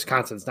 Green Bay,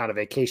 Wisconsin is not a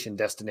vacation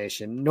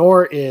destination,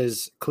 nor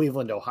is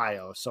Cleveland,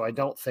 Ohio. So I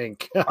don't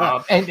think.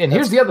 And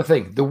here's the other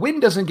thing. The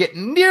wind doesn't get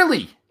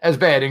nearly as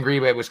bad in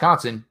Green Bay,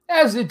 Wisconsin,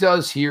 as it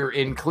does here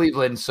in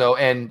Cleveland. So,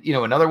 and,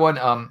 another one,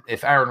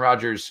 if Aaron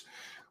Rodgers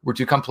were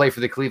to come play for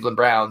the Cleveland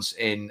Browns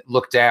and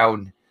look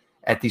down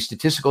at the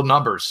statistical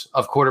numbers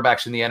of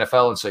quarterbacks in the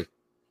NFL and say,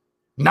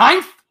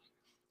 ninth?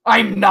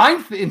 I'm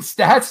ninth in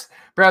stats.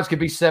 Browns could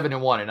be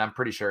 7-1, and I'm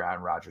pretty sure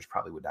Aaron Rodgers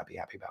probably would not be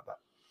happy about that.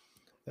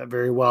 That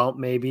very well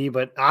maybe,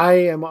 but I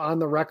am on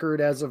the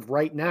record as of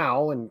right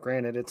now, and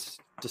granted it's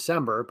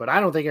December, but I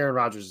don't think Aaron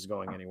Rodgers is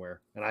going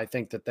anywhere, and I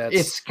think that's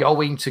it's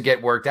going to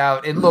get worked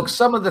out. And look,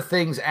 some of the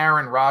things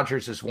Aaron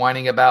Rodgers is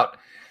whining about,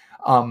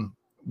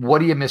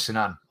 what are you missing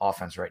on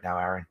offense right now,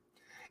 Aaron?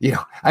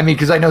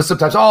 Because I know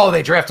sometimes,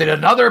 they drafted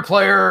another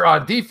player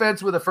on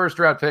defense with a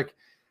first-round pick.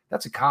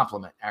 That's a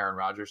compliment, Aaron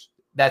Rodgers.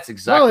 That's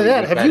exactly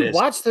that. What Have you is.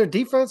 Watched their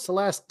defense the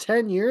last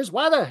 10 years?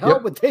 Why the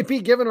hell would they be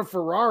giving a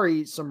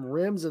Ferrari some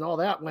rims and all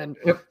that when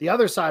the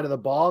other side of the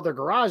ball, their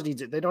garage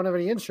needs it? They don't have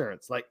any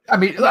insurance. Good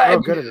at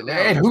it now.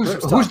 And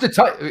who's the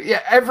type? Yeah,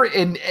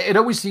 and it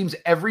always seems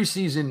every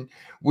season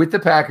with the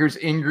Packers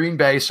in Green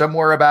Bay,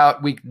 somewhere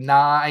about week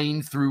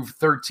 9 through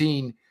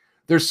 13,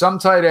 there's some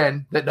tight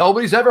end that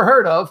nobody's ever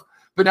heard of,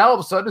 but now all of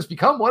a sudden it's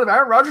become one of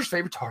Aaron Rodgers'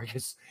 favorite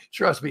targets.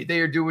 Trust me, they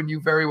are doing you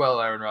very well,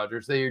 Aaron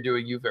Rodgers. They are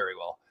doing you very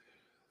well.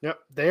 Yep.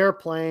 They are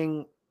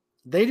playing.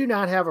 They do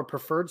not have a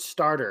preferred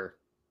starter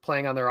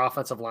playing on their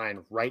offensive line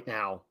right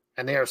now,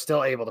 and they are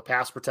still able to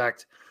pass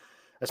protect.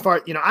 As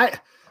far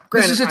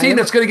this is a team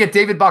that's going to get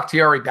David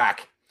Bakhtiari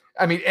back.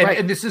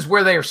 And this is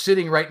where they are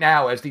sitting right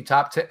now as the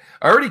top 10.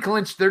 Already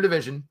clinched their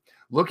division,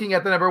 looking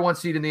at the number 1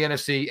 seed in the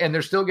NFC, and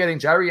they're still getting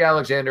Jaire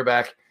Alexander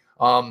back,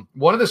 one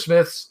of the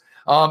Smiths,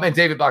 and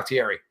David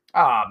Bakhtiari.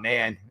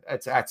 Man,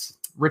 that's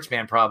rich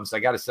man problems, I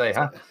got to say,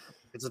 huh?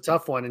 It's a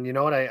tough one. And you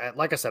know what?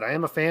 Like I said, I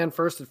am a fan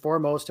first and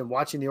foremost, and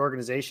watching the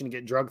organization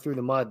get drugged through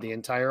the mud the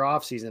entire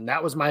offseason.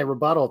 That was my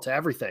rebuttal to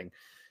everything.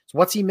 So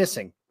what's he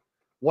missing?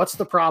 What's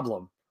the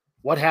problem?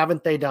 What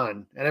haven't they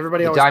done? And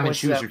everybody always diamond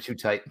shoes are too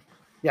tight.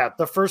 Yeah,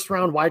 the first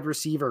round wide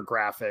receiver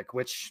graphic,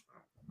 which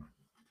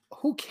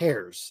who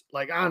cares?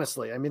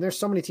 Honestly, there's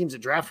so many teams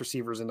that draft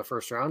receivers in the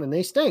first round and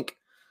they stink.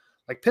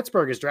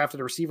 Pittsburgh has drafted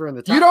a receiver in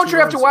the top. You don't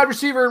draft a wide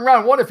receiver in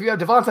round 1 if you have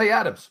Devontae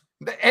Adams.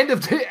 The end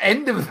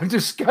of the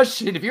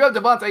discussion. If you have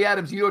Devontae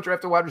Adams, you don't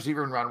draft a wide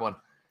receiver in round 1.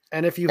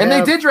 And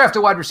they did draft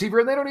a wide receiver,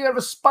 and they don't even have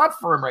a spot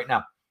for him right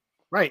now.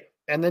 Right.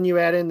 And then you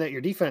add in that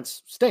your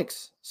defense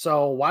stinks.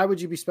 So why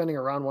would you be spending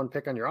a round 1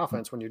 pick on your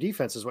offense when your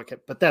defense is what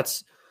kept? But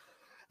that's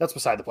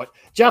beside the point.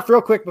 Jeff,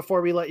 real quick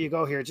before we let you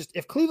go here, just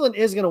if Cleveland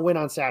is going to win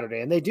on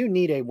Saturday, and they do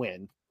need a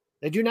win,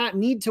 they do not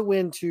need to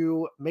win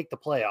to make the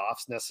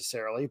playoffs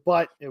necessarily,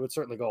 but it would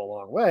certainly go a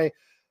long way.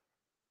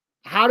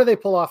 How do they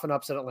pull off an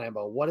upset at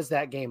Lambeau? What does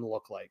that game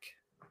look like?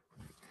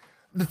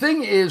 The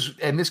thing is,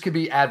 and this could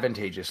be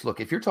advantageous. Look,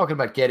 if you're talking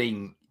about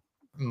getting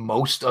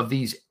most of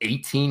these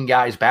 18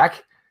 guys back,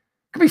 it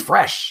could be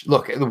fresh.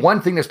 Look, the one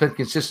thing that's been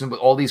consistent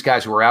with all these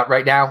guys who are out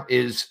right now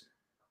is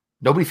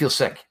nobody feels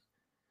sick.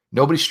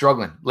 Nobody's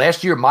struggling.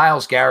 Last year,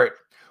 Myles Garrett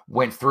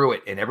went through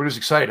it, and everybody was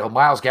excited. Oh,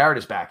 Myles Garrett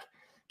is back.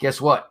 Guess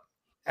what?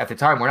 At the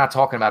time, we're not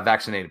talking about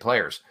vaccinated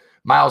players.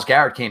 Myles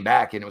Garrett came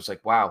back, and it was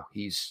like, wow,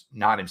 he's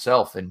not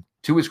himself. And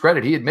to his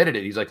credit, he admitted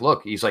it. He's like,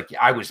 look,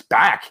 I was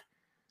back,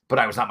 but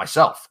I was not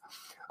myself.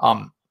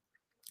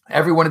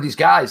 Every one of these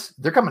guys,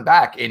 they're coming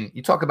back. And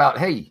you talk about,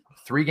 hey,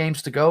 3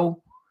 games to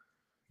go.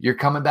 You're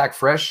coming back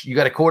fresh. You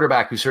got a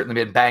quarterback who's certainly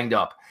been banged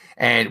up.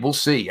 And we'll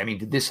see.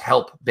 Did this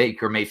help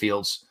Baker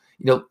Mayfield's,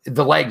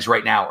 the legs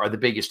right now are the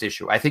biggest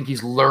issue. I think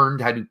he's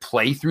learned how to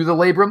play through the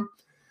labrum,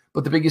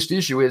 but the biggest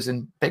issue is,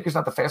 and Baker's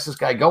not the fastest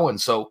guy going,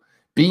 so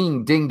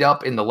being dinged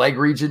up in the leg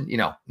region,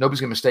 nobody's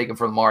going to mistake him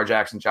for Lamar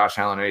Jackson, Josh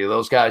Allen, or any of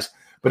those guys,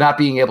 but not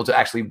being able to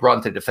actually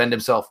run to defend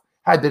himself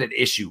had been an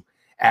issue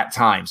at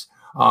times.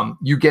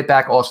 You get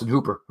back Austin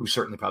Hooper, who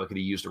certainly probably could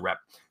have used a rep.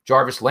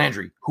 Jarvis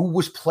Landry, who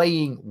was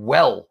playing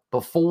well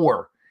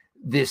before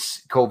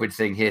this COVID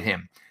thing hit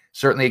him.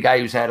 Certainly a guy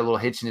who's had a little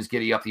hitch in his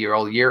giddy up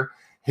all year.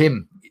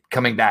 Him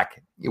coming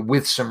back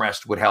with some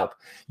rest would help.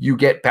 You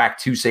get back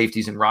 2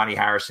 safeties in Ronnie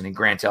Harrison and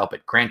Grant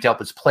Delpit. Grant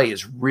Delpit's play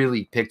has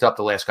really picked up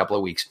the last couple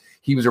of weeks.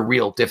 He was a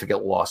real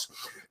difficult loss.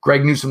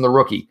 Greg Newsome, the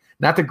rookie.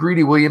 Not that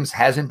Greedy Williams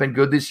hasn't been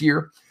good this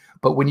year,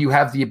 but when you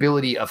have the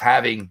ability of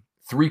having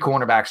 3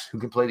 cornerbacks who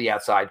can play the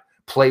outside,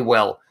 play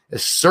well,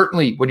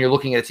 certainly when you're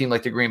looking at a team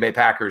like the Green Bay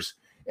Packers,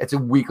 it's a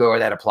week where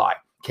that apply.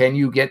 Can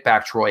you get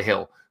back Troy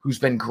Hill, who's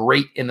been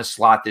great in the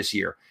slot this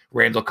year?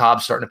 Randall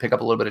Cobb's starting to pick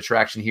up a little bit of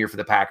traction here for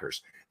the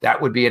Packers.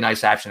 That would be a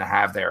nice option to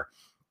have there.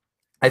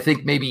 I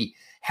think maybe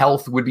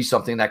health would be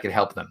something that could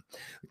help them.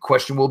 The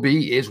question will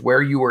be is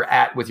where you were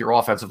at with your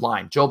offensive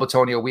line. Joe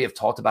Bitonio, we have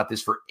talked about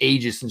this for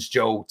ages since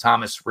Joe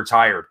Thomas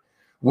retired.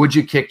 Would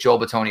you kick Joe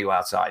Bitonio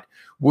outside?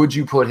 Would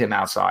you put him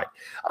outside?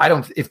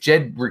 If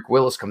Jedrick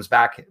Willis comes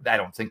back, I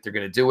don't think they're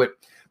going to do it.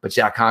 But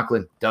Jack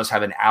Conklin does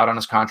have an out on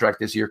his contract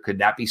this year. Could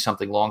that be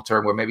something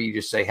long-term where maybe you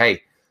just say,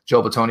 hey,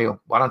 Joe Bitonio,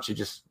 why don't you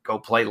just go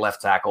play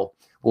left tackle?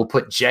 We'll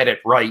put Jed at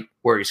right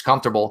where he's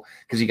comfortable,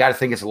 because you got to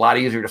think it's a lot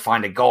easier to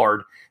find a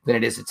guard than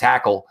it is a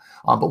tackle.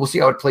 But we'll see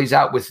how it plays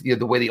out with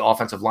the way the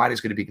offensive line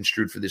is going to be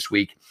construed for this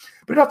week.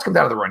 But it has to come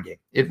down to the run game.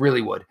 It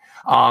really would.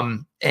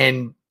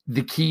 And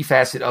the key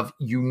facet of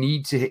you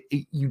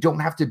don't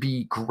have to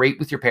be great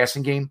with your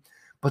passing game,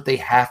 but they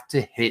have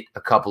to hit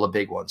a couple of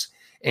big ones.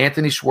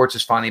 Anthony Schwartz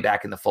is finally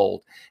back in the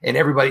fold. And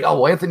everybody,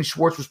 Anthony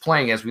Schwartz was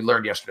playing, as we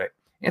learned yesterday.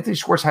 Anthony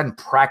Schwartz hadn't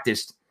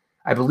practiced,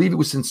 I believe it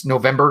was since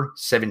November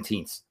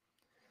 17th.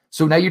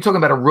 So now you're talking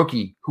about a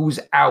rookie who was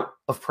out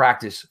of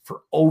practice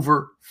for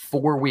over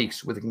 4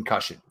 weeks with a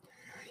concussion.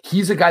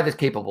 He's a guy that's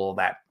capable of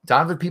that.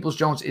 Donovan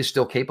Peoples-Jones is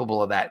still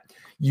capable of that.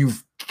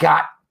 You've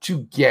got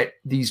to get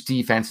these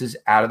defenses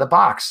out of the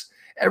box.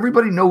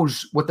 Everybody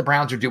knows what the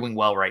Browns are doing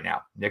well right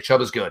now. Nick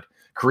Chubb is good.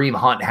 Kareem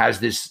Hunt has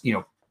this,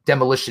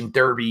 demolition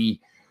derby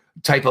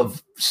type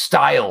of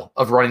style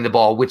of running the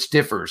ball, which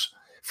differs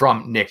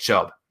from Nick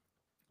Chubb.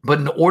 But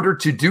in order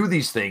to do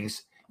these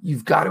things,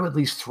 you've got to at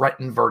least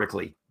threaten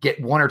vertically,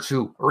 get 1 or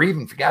 2, or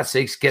even, for God's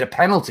sakes, get a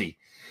penalty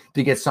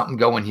to get something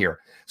going here.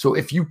 So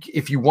if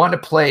you want to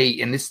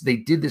play, and they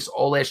did this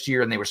all last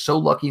year, and they were so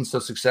lucky and so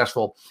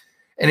successful,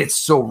 and it's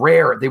so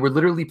rare, they were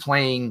literally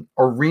playing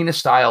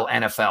arena-style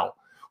NFL,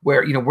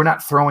 where, we're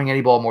not throwing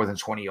any ball more than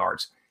 20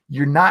 yards.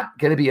 You're not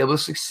going to be able to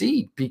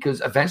succeed,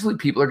 because eventually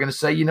people are going to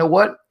say, you know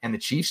what? And the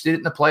Chiefs did it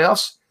in the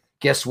playoffs.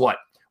 Guess what?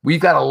 We've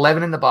got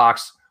 11 in the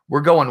box.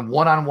 We're going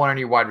one-on-one on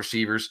your wide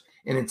receivers.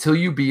 And until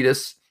you beat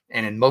us,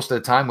 and in most of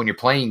the time when you're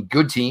playing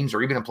good teams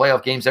or even in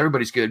playoff games,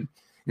 everybody's good.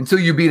 Until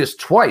you beat us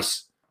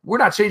twice, we're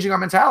not changing our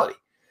mentality.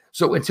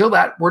 So until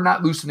that, we're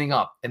not loosening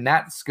up. And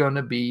that's going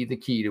to be the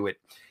key to it.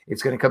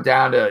 It's going to come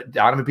down to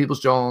Donovan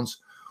Peoples-Jones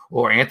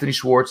or Anthony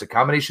Schwartz, a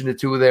combination of the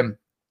two of them.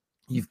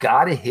 You've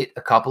got to hit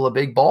a couple of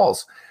big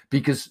balls,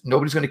 because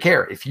nobody's going to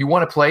care. If you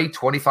want to play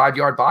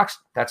 25-yard box,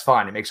 that's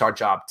fine. It makes our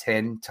job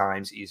 10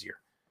 times easier.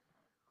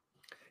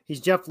 He's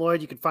Jeff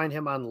Lloyd. You can find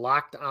him on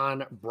Locked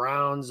On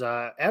Browns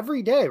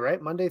every day,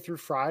 right? Monday through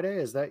Friday.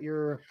 Is that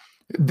your?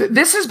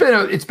 This has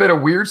been a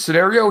weird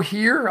scenario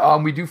here.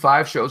 We do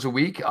 5 shows a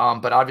week,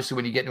 but obviously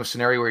when you get into a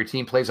scenario where your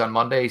team plays on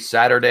Monday,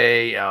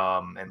 Saturday,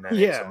 and then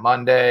it's a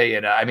Monday,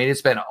 and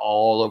it's been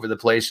all over the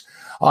place.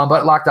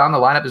 But Locked On, the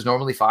lineup is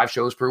normally 5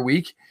 shows per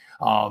week.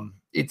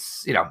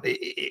 It's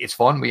it's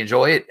fun. We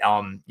enjoy it.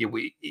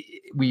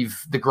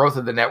 The growth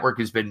of the network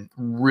has been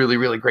really,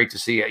 really great to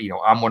see.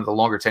 I'm one of the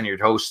longer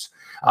tenured hosts.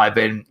 I've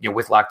been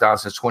with Locked On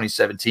since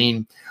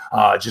 2017.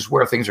 Just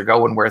where things are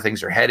going, where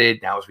things are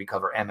headed. Now as we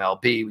cover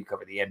MLB, we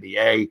cover the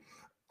NBA,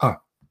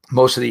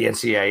 most of the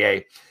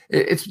NCAA.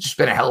 It's just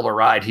been a hell of a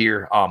ride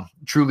here.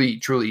 Truly,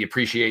 truly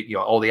appreciate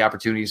all the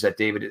opportunities that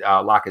David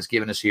Locke has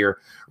given us here.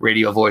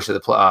 Radio voice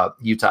of the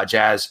Utah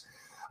Jazz.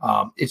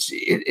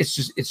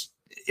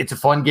 It's a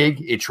fun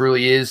gig. It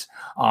truly is.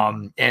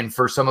 And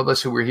for some of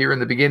us who were here in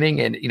the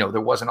beginning and, there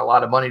wasn't a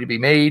lot of money to be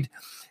made.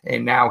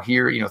 And now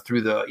here,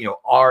 through the,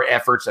 our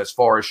efforts as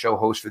far as show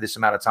hosts for this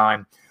amount of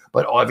time,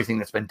 but everything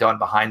that's been done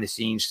behind the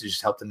scenes to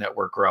just help the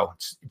network grow.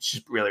 It's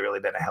just really,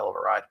 really been a hell of a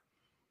ride.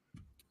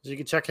 So you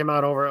can check him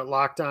out over at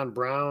Locked On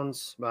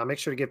Browns. Make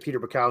sure to give Peter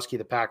Bukowski,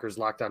 the Packers,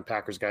 Locked On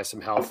Packers guy, some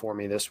help for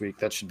me this week.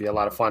 That should be a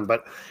lot of fun.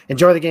 But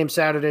enjoy the game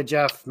Saturday,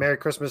 Jeff. Merry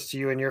Christmas to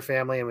you and your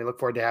family, and we look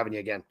forward to having you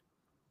again.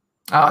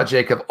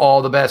 Jacob,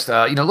 all the best.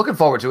 Looking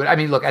forward to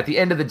it. Look, at the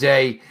end of the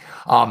day,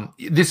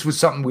 this was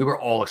something we were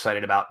all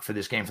excited about for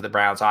this game for the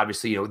Browns.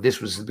 Obviously,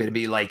 this was going to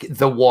be like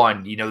the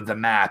one, the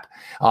map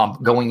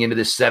going into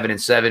this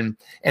 7-7.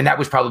 And that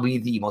was probably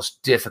the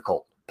most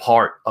difficult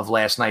part of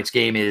last night's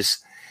game is,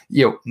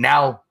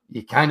 now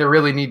you kind of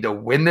really need to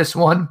win this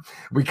one.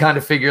 We kind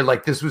of figured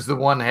like this was the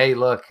one. Hey,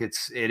 look, it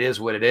is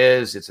what it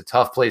is. It's a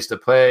tough place to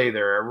play.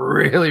 They're a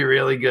really,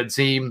 really good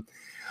team.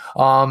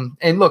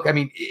 And look, I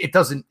mean,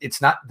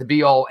 it's not the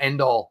be all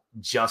end all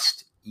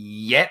just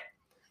yet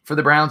for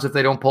the Browns if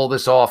they don't pull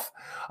this off.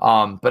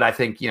 But I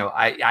think,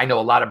 I know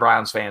a lot of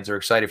Browns fans are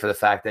excited for the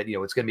fact that,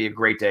 it's going to be a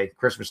great day,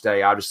 Christmas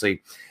Day,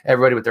 obviously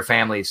everybody with their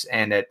families,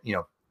 and that,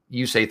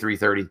 you say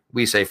 3:30,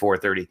 we say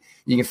 4:30,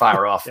 you can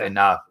fire off and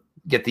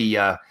get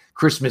the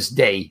Christmas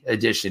Day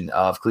edition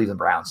of Cleveland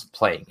Browns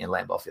playing in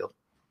Lambeau Field.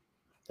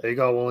 There you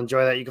go. We'll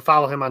enjoy that. You can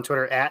follow him on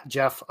Twitter at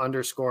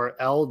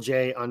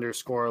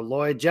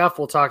Jeff_LJ_Lloyd. Jeff,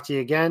 we'll talk to you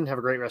again. Have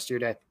a great rest of your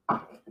day.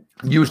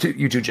 You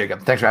too,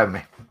 Jacob. Thanks for having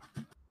me.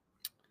 It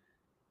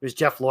was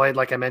Jeff Lloyd.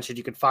 Like I mentioned,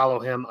 you can follow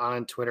him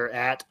on Twitter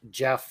at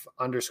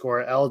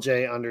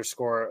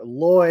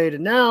Jeff_LJ_Lloyd.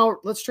 Now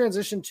let's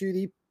transition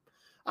to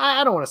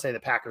I don't want to say the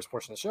Packers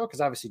portion of the show,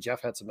 because obviously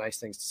Jeff had some nice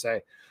things to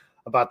say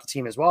about the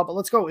team as well. But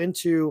let's go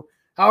into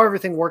how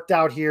everything worked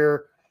out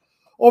here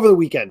over the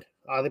weekend.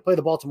 They play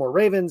the Baltimore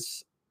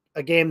Ravens,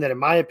 a game that, in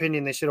my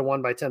opinion, they should have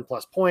won by 10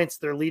 plus points.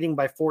 They're leading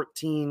by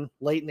 14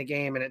 late in the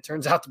game, and it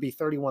turns out to be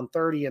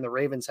 31-30, and the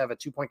Ravens have a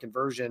 2-point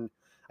conversion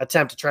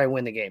attempt to try and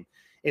win the game.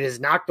 It is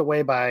knocked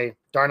away by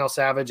Darnell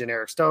Savage and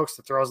Eric Stokes.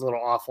 The throw is a little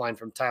offline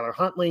from Tyler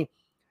Huntley,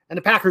 and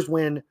the Packers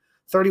win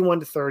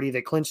 31-30.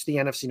 They clinched the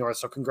NFC North,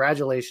 so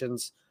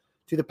congratulations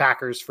to the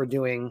Packers for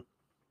doing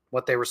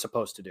what they were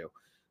supposed to do.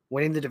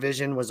 Winning the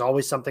division was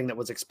always something that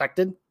was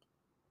expected,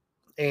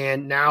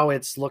 and now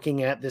it's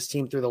looking at this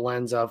team through the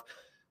lens of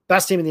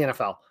best team in the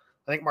NFL.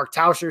 I think Mark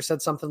Tauscher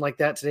said something like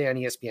that today on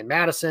ESPN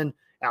Madison.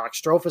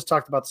 Alex Strofe has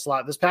talked about this a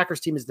lot. This Packers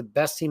team is the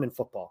best team in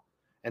football,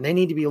 and they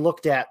need to be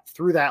looked at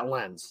through that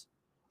lens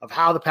of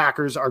how the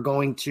Packers are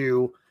going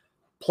to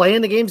play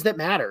in the games that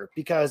matter.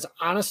 Because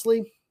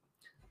honestly,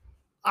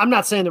 I'm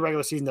not saying the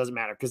regular season doesn't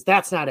matter, because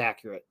that's not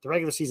accurate. The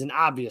regular season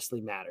obviously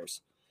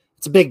matters.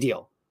 It's a big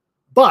deal,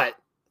 but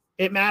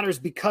it matters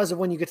because of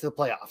when you get to the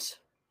playoffs.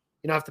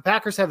 If the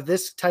Packers have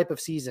this type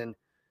of season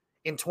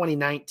in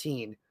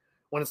 2019,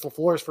 when it's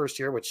LaFleur's first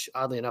year, which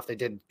oddly enough, they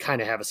did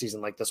kind of have a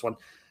season like this one,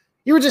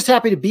 you were just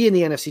happy to be in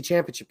the NFC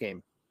Championship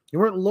game. You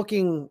weren't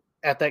looking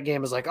at that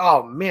game as like,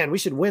 oh man, we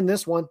should win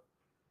this one.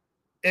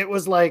 It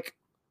was like,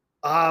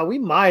 we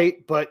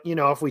might, but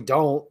if we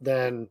don't,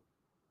 then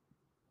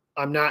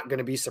I'm not going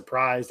to be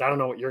surprised. I don't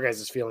know what your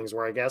guys' feelings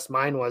were, I guess.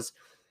 Mine was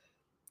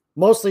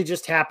mostly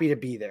just happy to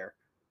be there.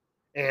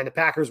 And the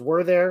Packers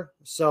were there.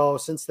 So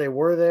since they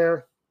were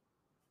there,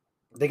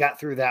 they got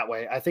through that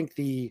way. I think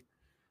the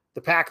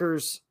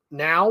Packers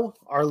now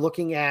are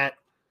looking at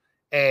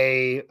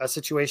a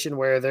situation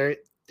where they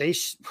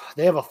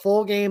have a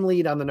full game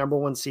lead on the number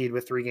 1 seed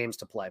with 3 games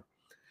to play.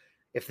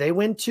 If they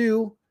win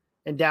 2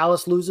 and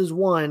Dallas loses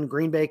 1,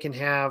 Green Bay can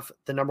have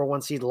the number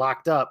 1 seed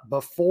locked up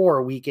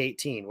before week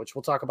 18, which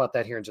we'll talk about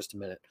that here in just a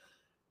minute.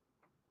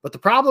 But the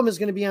problem is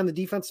going to be on the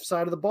defensive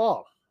side of the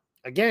ball.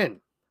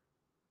 Again,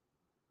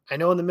 I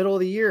know in the middle of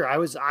the year, I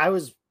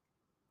was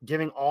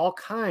giving all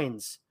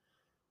kinds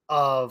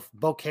of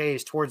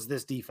bouquets towards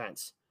this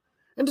defense,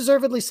 and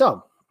deservedly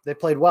so. They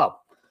played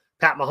well.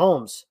 Pat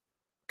Mahomes,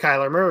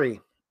 Kyler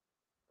Murray.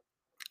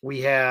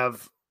 We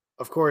have,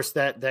 of course,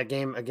 that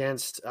game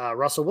against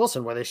Russell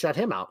Wilson where they shut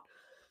him out.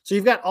 So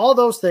you've got all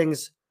those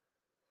things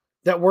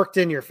that worked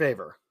in your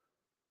favor.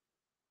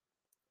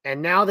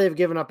 And now they've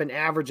given up an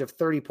average of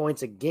 30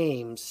 points a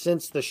game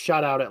since the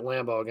shutout at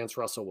Lambeau against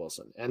Russell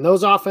Wilson. And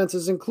those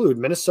offenses include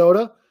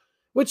Minnesota,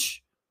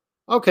 which,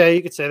 okay,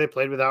 you could say they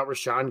played without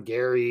Rashawn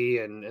Gary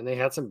and they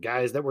had some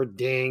guys that were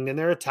dinged and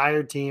they're a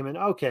tired team. And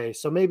okay,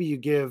 so maybe you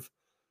give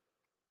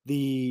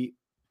the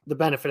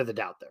benefit of the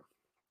doubt there.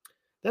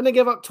 Then they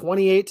give up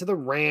 28 to the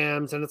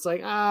Rams, and it's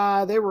like,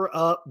 they were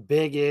up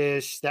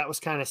big-ish. That was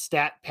kind of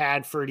stat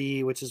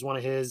Padford-y, which is one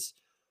of his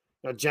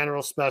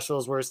general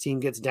specials where his team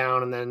gets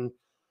down and then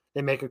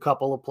they make a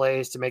couple of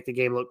plays to make the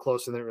game look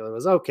closer than it really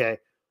was. Okay.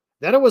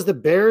 Then it was the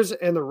Bears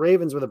and the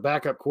Ravens with a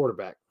backup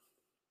quarterback.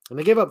 And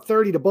they gave up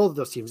 30 to both of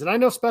those teams. And I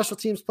know special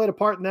teams played a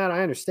part in that.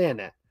 I understand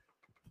that.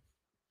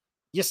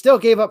 You still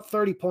gave up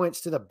 30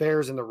 points to the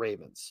Bears and the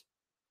Ravens.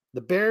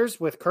 The Bears,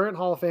 with current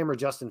Hall of Famer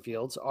Justin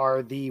Fields,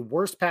 are the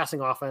worst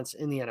passing offense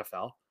in the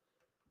NFL.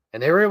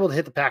 And they were able to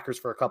hit the Packers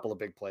for a couple of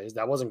big plays.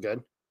 That wasn't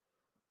good.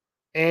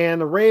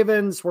 And the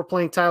Ravens were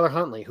playing Tyler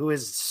Huntley, who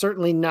is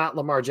certainly not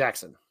Lamar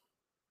Jackson.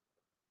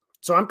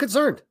 So I'm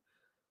concerned.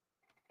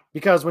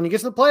 Because when you get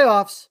to the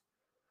playoffs,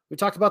 we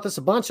talked about this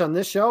a bunch on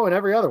this show and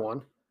every other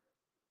one.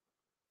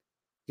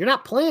 You're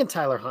not playing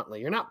Tyler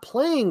Huntley. You're not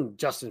playing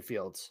Justin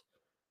Fields.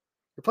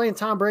 You're playing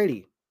Tom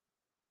Brady,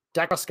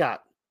 Dak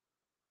Prescott,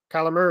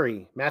 Kyler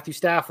Murray, Matthew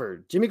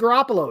Stafford, Jimmy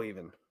Garoppolo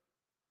even. I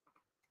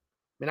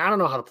mean, I don't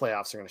know how the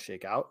playoffs are going to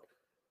shake out.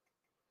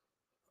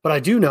 But I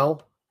do know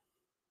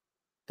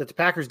that the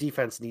Packers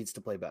defense needs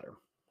to play better.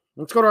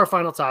 Let's go to our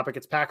final topic.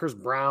 It's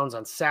Packers-Browns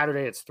on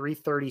Saturday. It's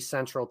 3:30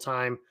 Central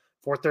Time,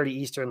 4:30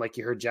 Eastern, like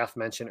you heard Jeff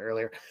mention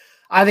earlier.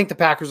 I think the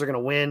Packers are going to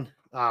win.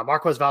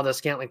 Marquez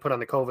Valdez-Scantling put on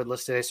the COVID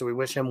list today, so we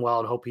wish him well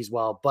and hope he's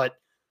well. But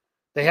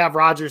They have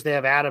Rodgers, they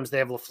have Adams, they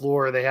have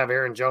LaFleur, they have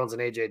Aaron Jones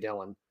and A.J.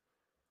 Dillon.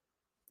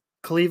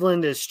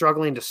 Cleveland is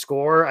struggling to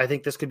score. I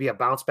think this could be a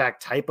bounce back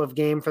type of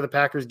game for the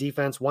Packers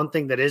defense. One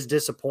thing that is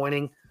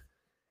disappointing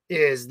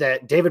is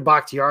that David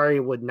Bakhtiari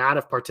would not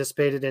have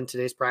participated in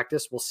today's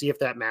practice. We'll see if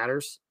that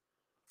matters,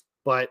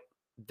 but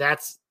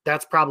that's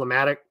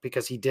problematic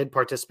because he did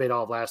participate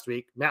all of last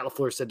week. Matt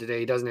LaFleur said today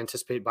he doesn't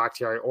anticipate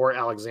Bakhtiari or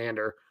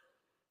Alexander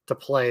to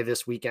play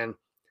this weekend,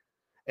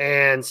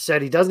 and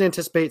said he doesn't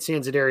anticipate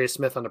seeing Zadarius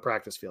Smith on the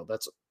practice field.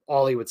 That's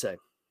all he would say.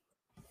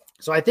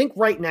 So I think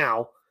right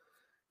now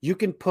you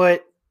can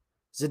put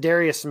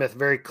Zadarius Smith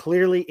very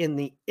clearly in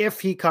the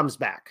if he comes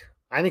back.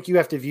 I think you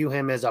have to view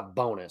him as a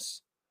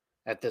bonus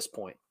at this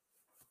point.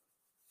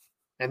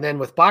 And then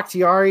with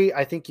Bakhtiari,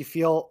 I think you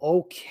feel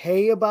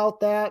okay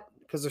about that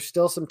because there's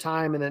still some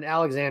time. And then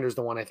Alexander's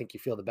the one I think you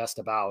feel the best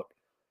about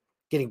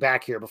getting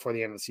back here before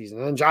the end of the season.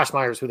 And then Josh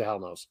Myers, who the hell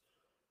knows?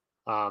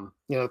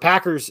 The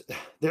Packers,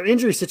 their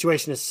injury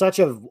situation is such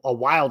a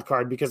wild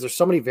card because there's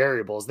so many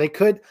variables. They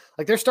could,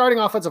 like their starting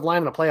offensive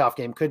line in a playoff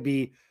game could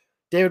be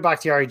David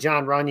Bakhtiari,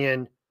 John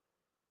Runyon,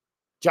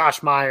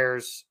 Josh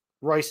Myers,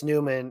 Royce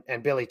Newman,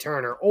 and Billy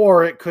Turner.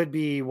 Or it could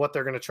be what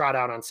they're going to trot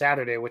out on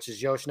Saturday, which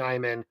is Yosh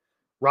Nijman,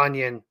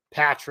 Runyon,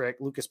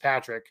 Lucas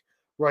Patrick,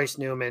 Royce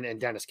Newman, and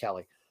Dennis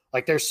Kelly.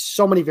 Like there's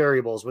so many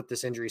variables with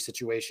this injury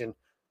situation.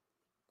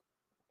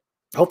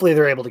 Hopefully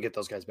they're able to get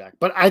those guys back.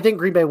 But I think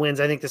Green Bay wins.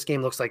 I think this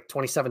game looks like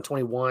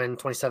 27-21,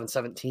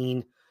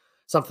 27-17,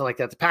 something like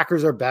that. The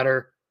Packers are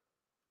better.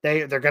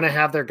 They're going to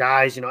have their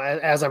guys,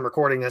 as I'm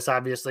recording this,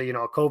 obviously, a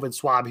COVID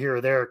swab here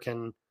or there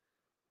can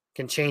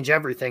change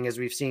everything, as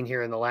we've seen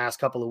here in the last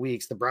couple of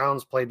weeks. The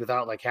Browns played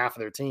without like half of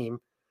their team,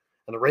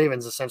 and the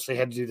Ravens essentially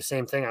had to do the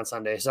same thing on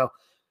Sunday. So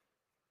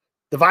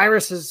the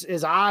virus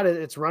is odd.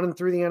 It's running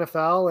through the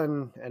NFL,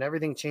 and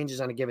everything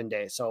changes on a given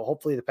day. So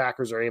hopefully the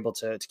Packers are able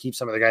to keep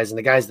some of the guys, and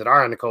the guys that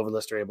are on the COVID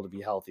list are able to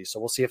be healthy. So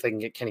we'll see if they can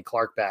get Kenny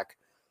Clark back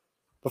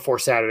before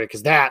Saturday,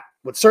 because that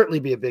would certainly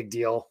be a big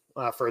deal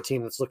for a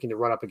team that's looking to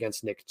run up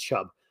against Nick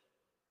Chubb.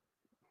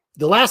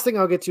 The last thing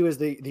I'll get to is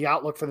the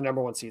outlook for the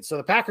number one seed. So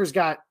the Packers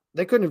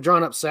they couldn't have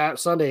drawn up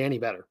Sunday any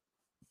better.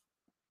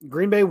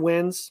 Green Bay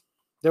wins.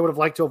 They would have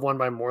liked to have won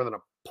by more than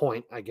a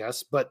point, I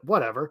guess, but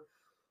whatever.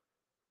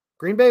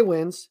 Green Bay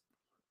wins.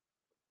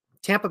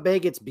 Tampa Bay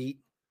gets beat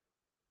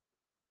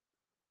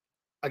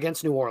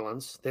against New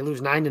Orleans. They lose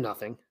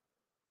 9-0.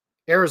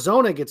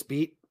 Arizona gets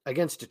beat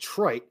against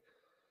Detroit.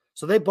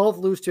 So they both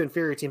lose to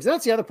inferior teams. And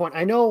that's the other point.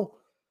 I know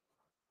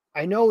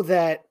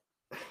that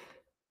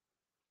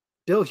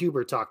Bill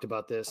Huber talked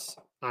about this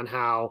on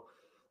how,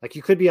 like,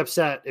 you could be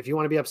upset if you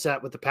want to be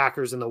upset with the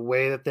Packers and the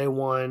way that they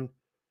won.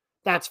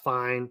 That's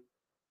fine.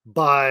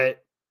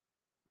 But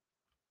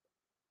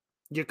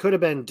you could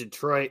have been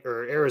Detroit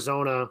or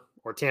Arizona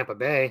or Tampa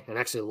Bay and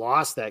actually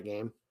lost that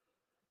game.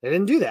 They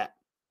didn't do that,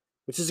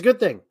 which is a good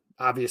thing.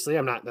 Obviously,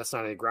 that's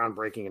not a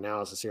groundbreaking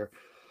analysis here.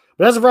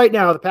 But as of right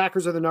now, the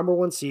Packers are the number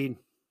one seed.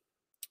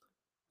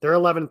 They're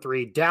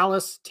 11-3.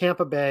 Dallas,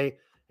 Tampa Bay,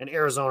 and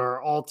Arizona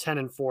are all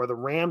 10-4. The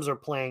Rams are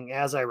playing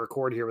as I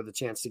record here with a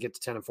chance to get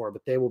to 10-4,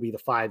 but they will be the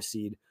 5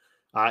 seed.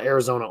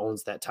 Arizona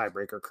owns that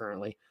tiebreaker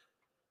currently.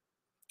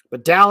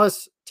 But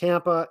Dallas,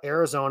 Tampa,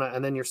 Arizona,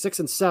 and then your 6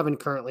 and 7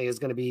 currently is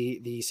going to be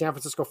the San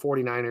Francisco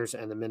 49ers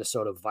and the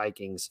Minnesota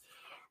Vikings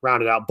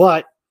rounded out.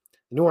 But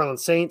the New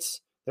Orleans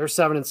Saints, they're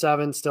 7 and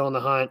 7, still in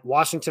the hunt.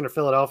 Washington or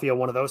Philadelphia,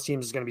 one of those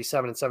teams is going to be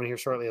 7 and 7 here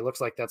shortly. It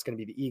looks like that's going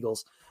to be the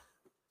Eagles.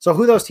 So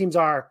who those teams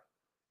are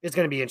is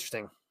going to be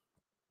interesting.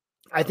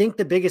 I think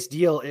the biggest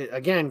deal is,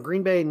 again,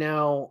 Green Bay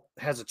now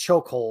has a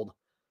chokehold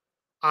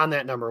on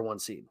that number one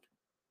seed.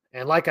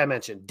 And like I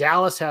mentioned,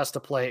 Dallas has to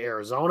play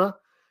Arizona.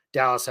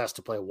 Dallas has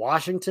to play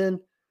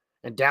Washington,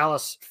 and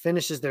Dallas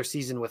finishes their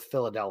season with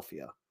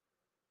Philadelphia.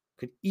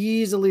 Could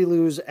easily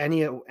lose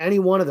any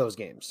one of those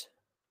games.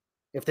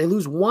 If they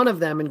lose one of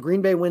them and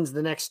Green Bay wins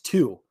the next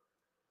 2,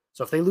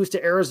 so if they lose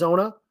to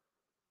Arizona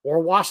or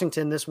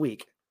Washington this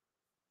week,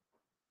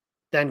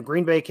 then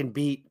Green Bay can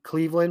beat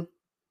Cleveland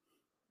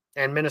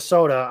and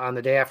Minnesota on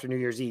the day after New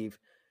Year's Eve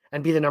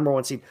and be the number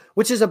one seed,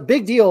 which is a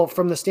big deal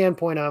from the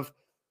standpoint of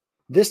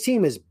this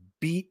team is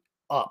beat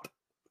up.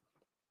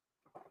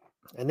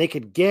 And they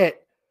could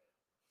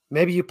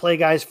maybe you play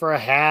guys for a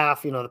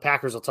half. The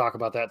Packers will talk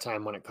about that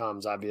time when it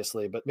comes,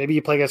 obviously. But maybe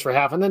you play guys for a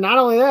half. And then not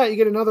only that, you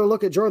get another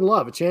look at Jordan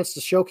Love, a chance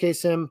to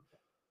showcase him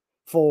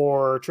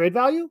for trade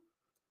value,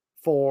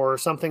 for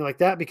something like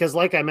that. Because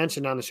like I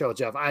mentioned on the show,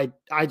 Jeff, I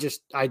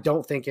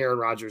don't think Aaron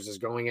Rodgers is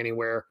going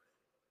anywhere.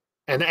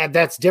 And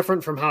that's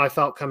different from how I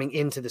felt coming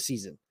into the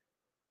season.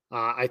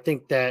 I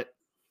think that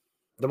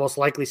the most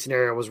likely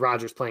scenario was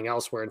Rodgers playing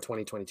elsewhere in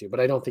 2022, but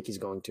I don't think he's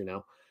going to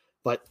now.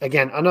 But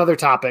again, another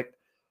topic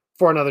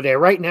for another day.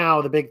 Right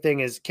now, the big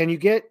thing is, can you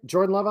get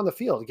Jordan Love on the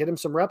field, get him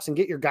some reps and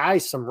get your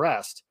guys some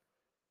rest?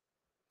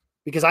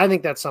 Because I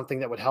think that's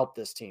something that would help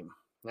this team.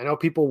 I know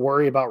people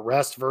worry about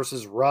rest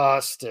versus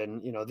rust.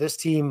 And, this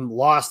team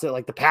lost it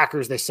like the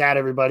Packers. They sat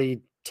everybody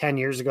 10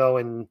 years ago.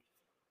 And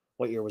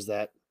what year was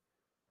that?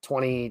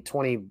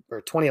 2020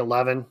 or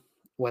 2011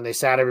 when they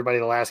sat everybody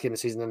the last game of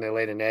the season, then they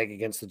laid an egg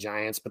against the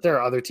Giants. But there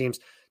are other teams.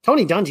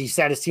 Tony Dungy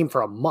sat his team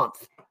for a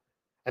month,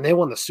 and they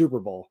won the Super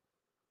Bowl.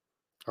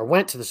 Or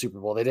went to the Super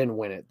Bowl. They didn't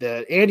win it.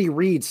 Andy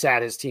Reid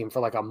sat his team for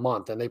like a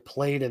month, and they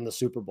played in the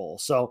Super Bowl.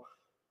 So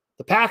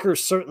the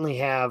Packers certainly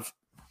have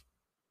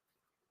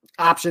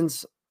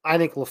options. I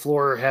think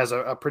LaFleur has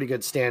a pretty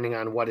good standing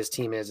on what his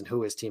team is and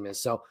who his team is.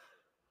 So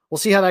we'll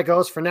see how that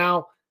goes. For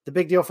now, the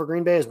big deal for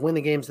Green Bay is win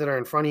the games that are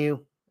in front of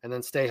you and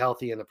then stay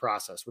healthy in the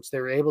process, which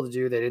they were able to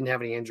do. They didn't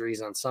have any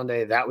injuries on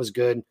Sunday. That was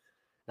good.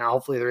 Now,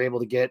 hopefully they're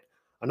able to get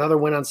another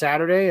win on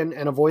Saturday and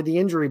avoid the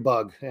injury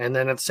bug. And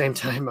then at the same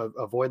time,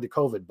 avoid the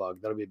COVID bug.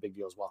 That'll be a big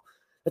deal as well.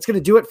 That's going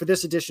to do it for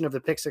this edition of the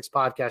Pick Six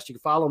podcast. You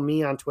can follow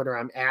me on Twitter.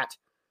 I'm at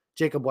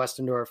Jacob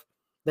Westendorf.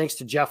 Thanks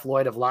to Jeff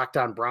Lloyd of Locked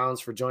On Browns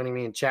for joining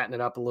me and chatting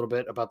it up a little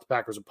bit about the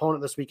Packers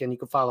opponent this weekend. You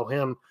can follow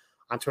him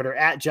on Twitter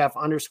at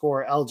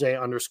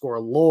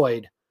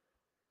Jeff_LJ_Lloyd.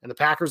 And the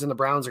Packers and the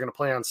Browns are going to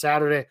play on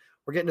Saturday.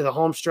 We're getting to the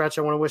home stretch.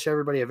 I want to wish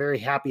everybody a very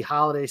happy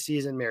holiday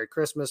season, Merry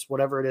Christmas,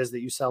 whatever it is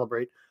that you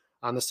celebrate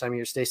on this time of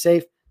year. Stay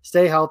safe,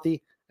 stay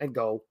healthy, and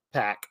go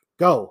Pack.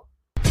 Go.